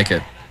Until You Like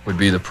It would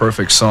be the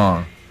perfect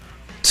song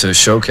to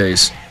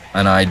showcase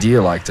an idea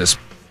like this.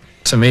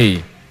 To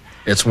me,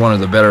 it's one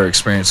of the better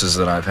experiences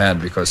that I've had,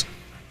 because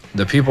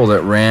the people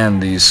that ran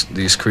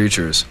these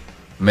creatures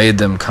made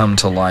them come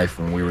to life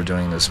when we were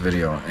doing this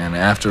video. And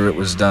after it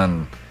was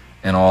done,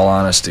 in all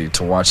honesty,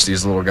 to watch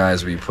these little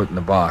guys be put in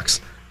the box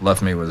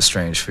left me with a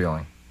strange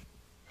feeling.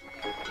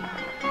 You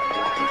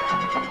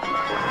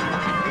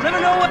never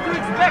know what to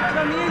expect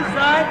on the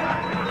inside.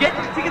 Get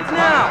your tickets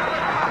now.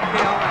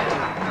 Okay, all right.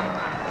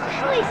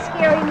 Really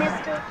scary,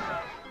 mister.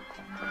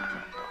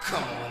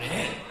 Come on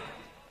in.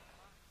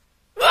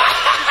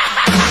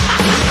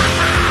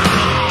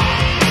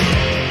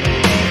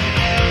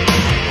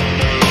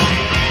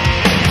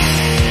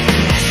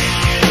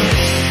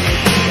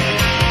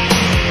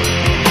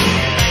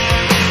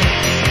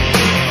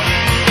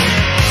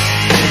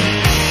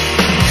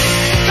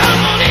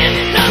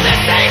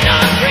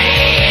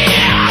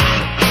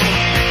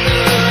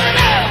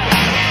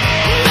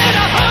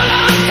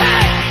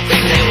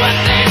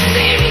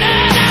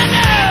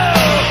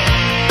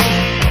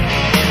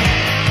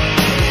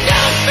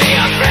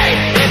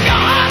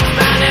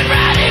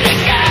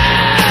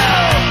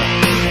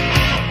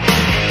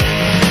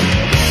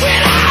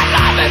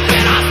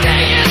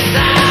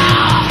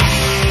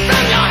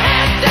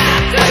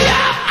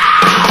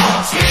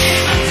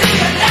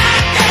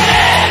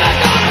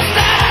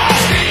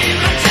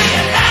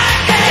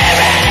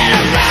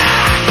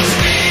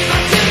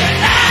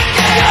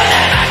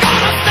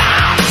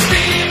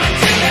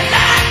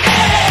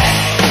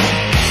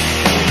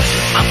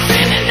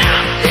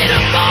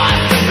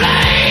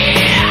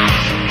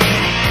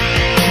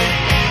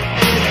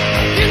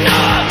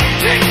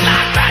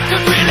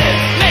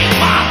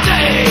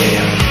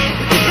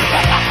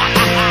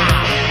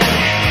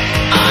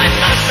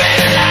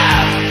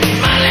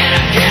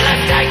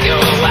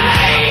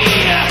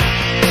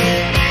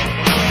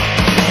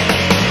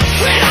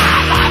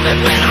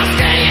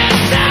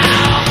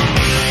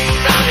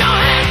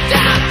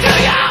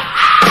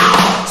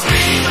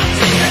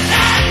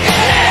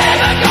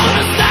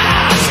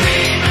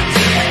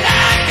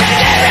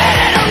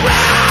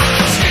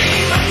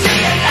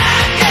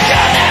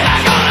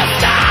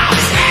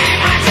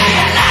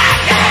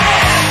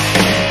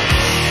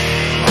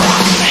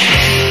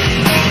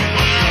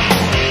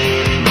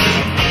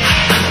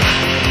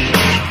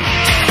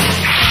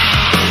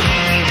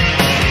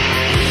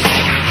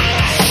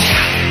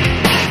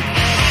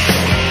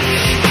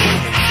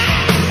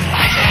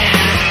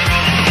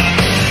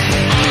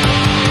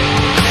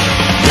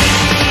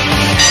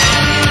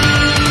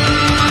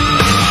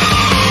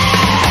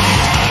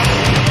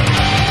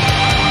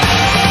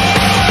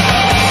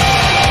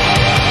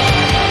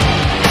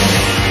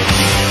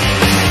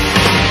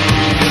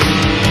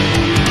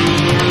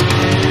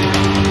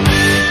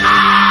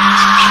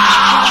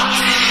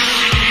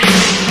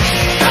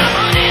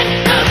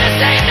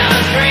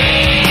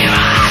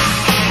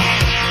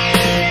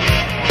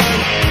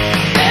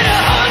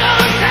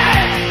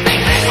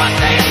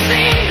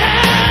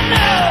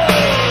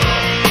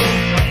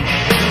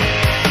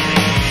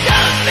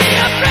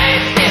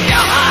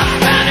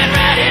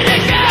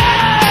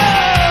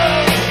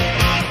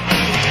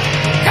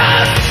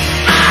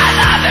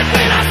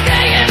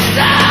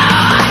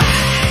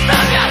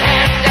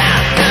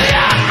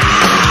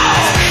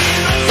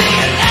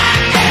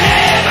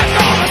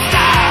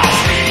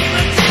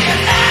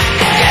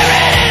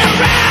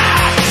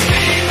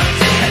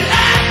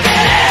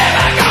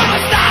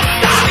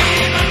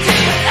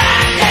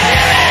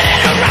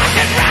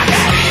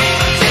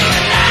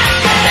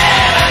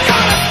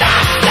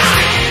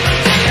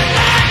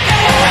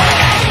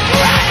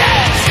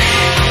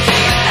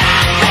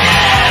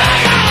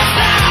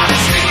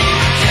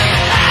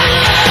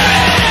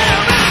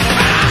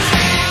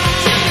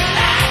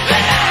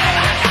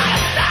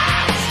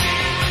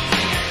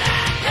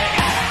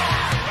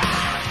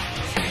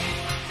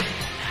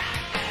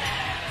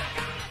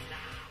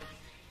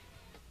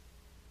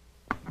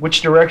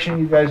 Which direction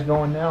you guys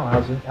going now?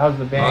 How's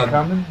the band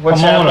coming?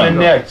 What's Pomona. happening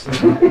next?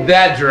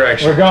 That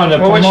direction. We're going to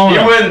Well, which-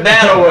 Pomona. You went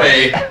that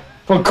way.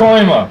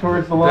 Pacoima.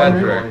 Towards the That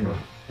laundry? direction.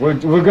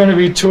 We're going to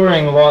be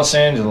touring Los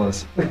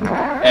Angeles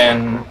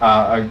and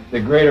the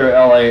greater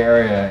LA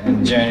area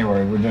in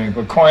January. We're doing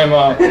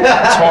Pacoima,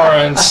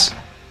 Torrance,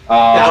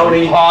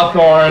 Downey.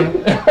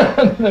 Hawthorne,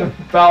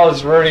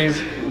 Palos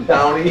Verdes.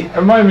 Downey. It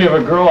reminded me of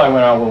a girl I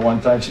went out with one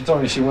time. She told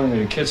me she wanted me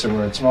to kiss her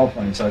where it smelled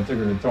funny, so I took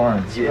her to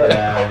Torrance.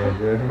 Yeah,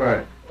 dude.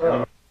 Right. We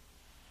want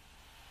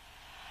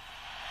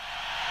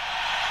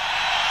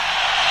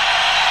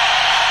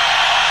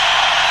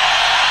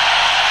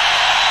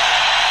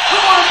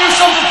to do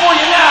something for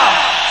you now.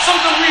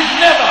 Something we've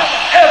never,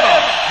 ever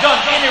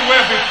done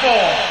anywhere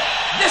before.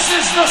 This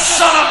is the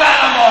son of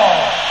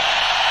animal.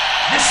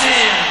 This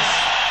is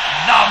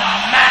the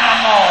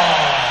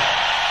Manimal.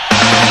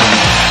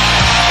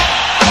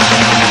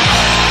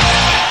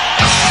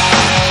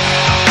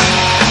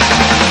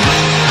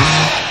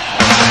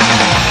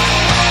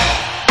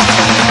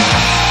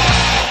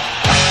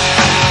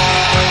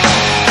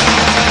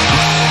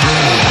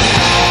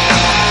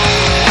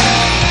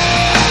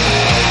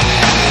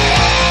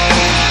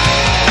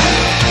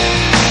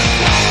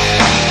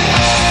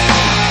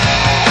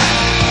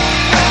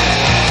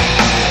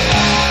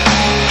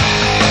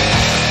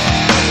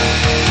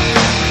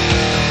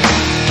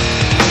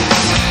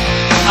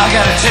 I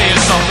gotta tell you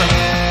something.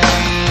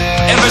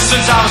 Ever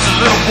since I was a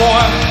little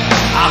boy,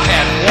 I've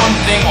had one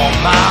thing on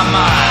my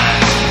mind.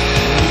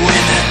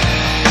 Women.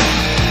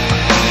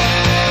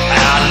 And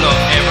I love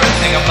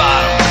everything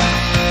about them.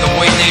 The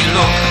way they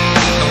look,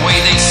 the way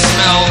they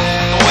smell,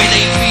 the way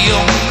they feel.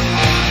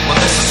 Well,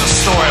 this is a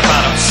story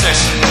about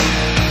obsession.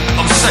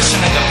 Obsession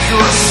in the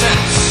purest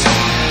sense.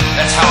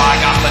 That's how I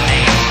got the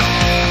name.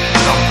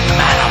 The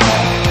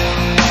Manimal.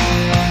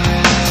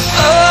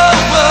 Oh,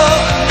 well,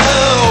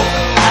 no.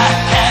 I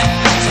can't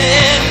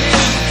pretend to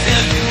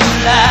tell you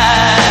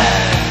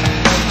lies.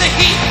 The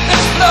heat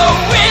that's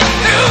flowing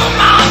through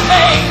my veins.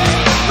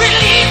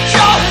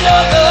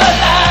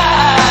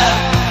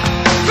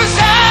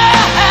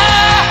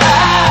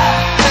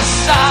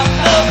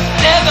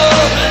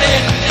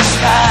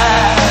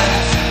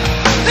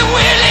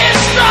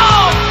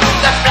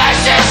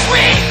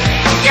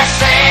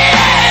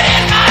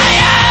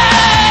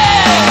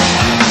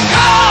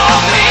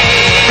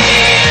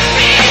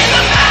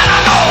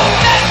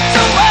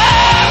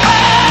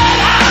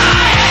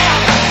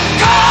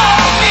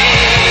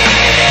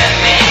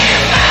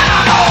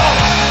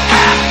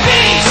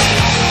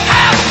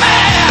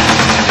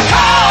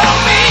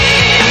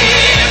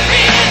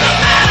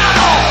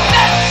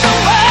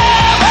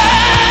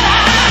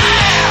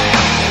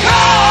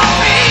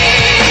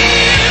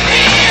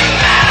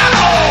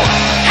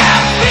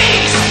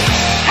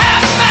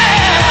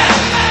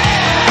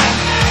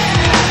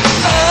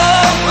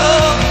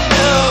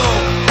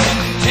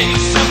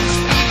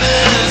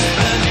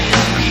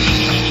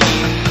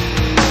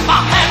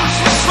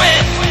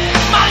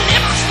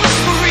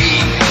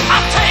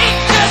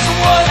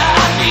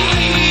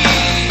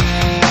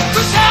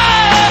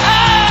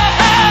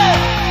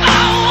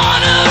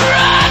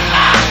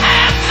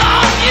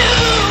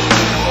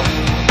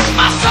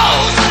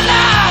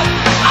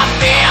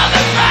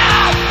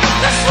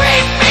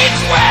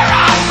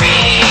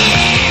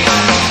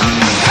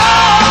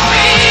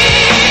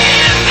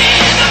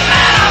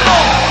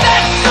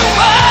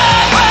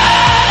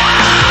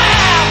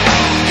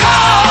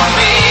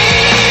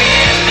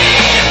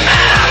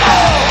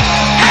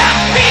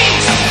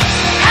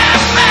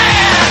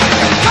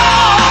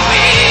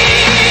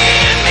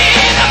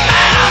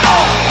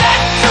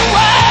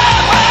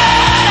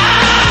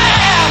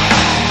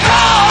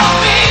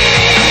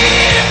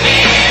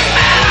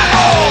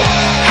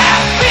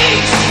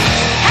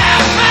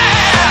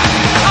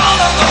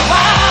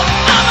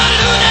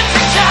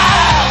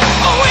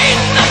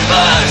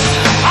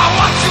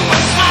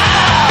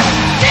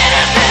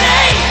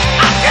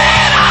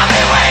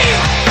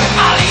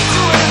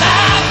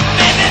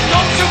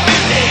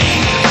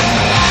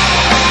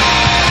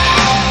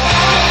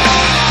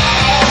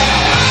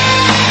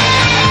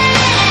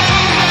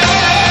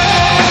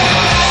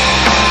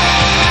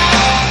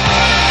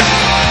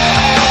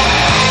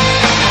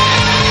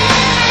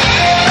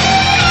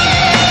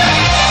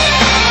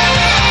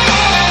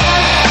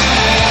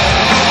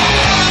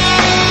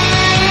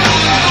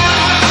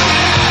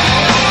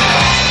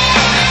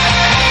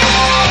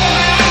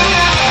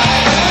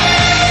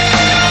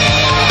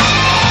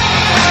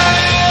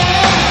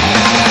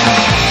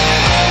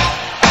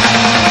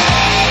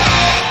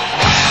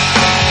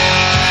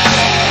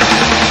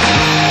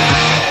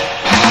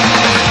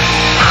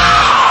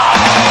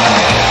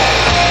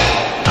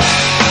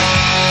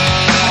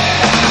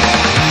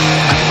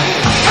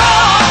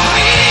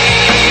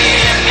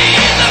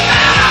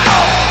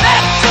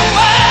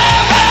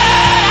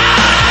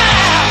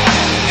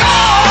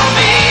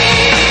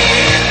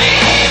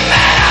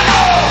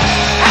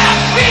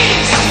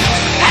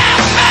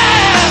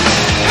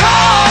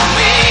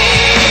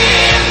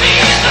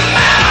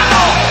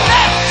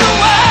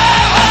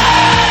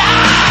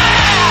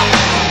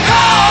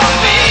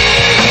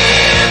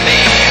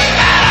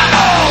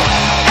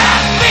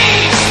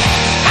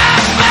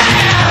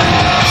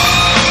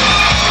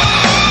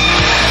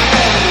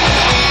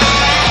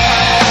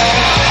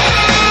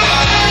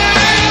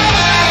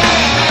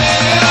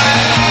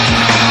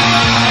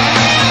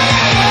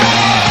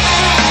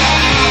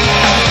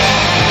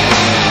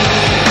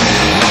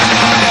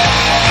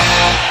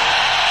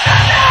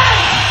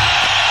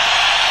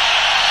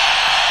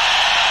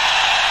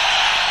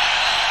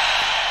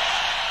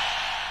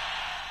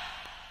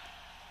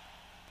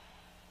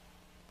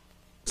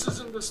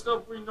 isn't the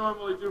stuff we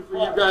normally do for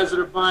you guys that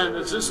are buying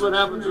this. This is what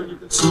happens when you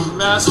consume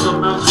massive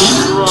amounts of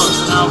drugs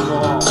and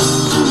alcohol.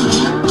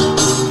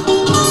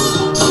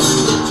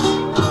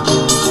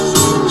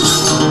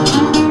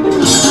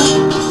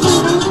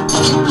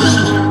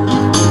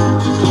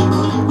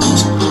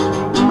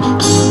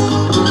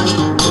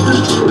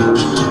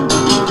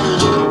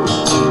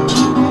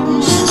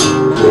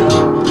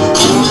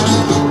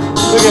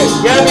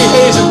 Gabby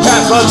Hayes and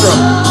Pat Buttram.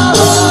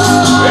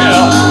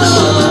 Yeah.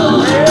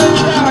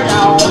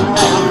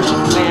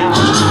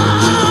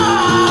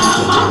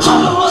 My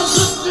mother was a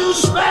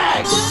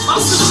douchebag. My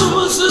sister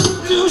was a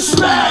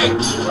douchebag.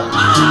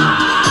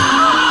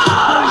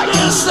 I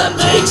guess that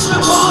makes me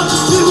want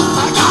to.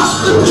 I got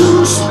the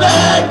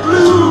douchebag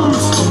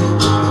blues.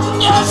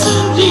 Yes,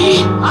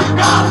 indeed, I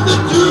got the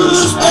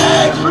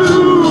douchebag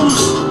blues.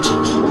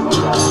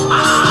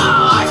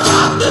 I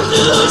got the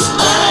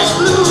douchebag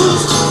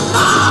blues.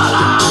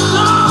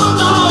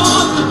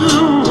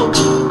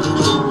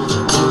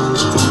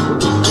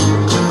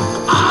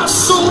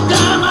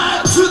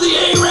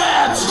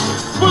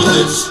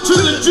 To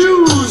the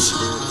Jews,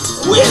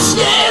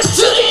 whiskey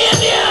to the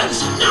Indians,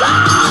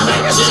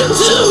 fiction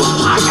too.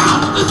 I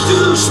got the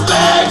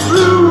douchebag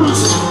blues.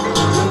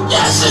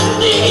 Yes,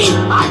 indeed,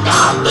 I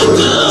got the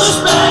douchebag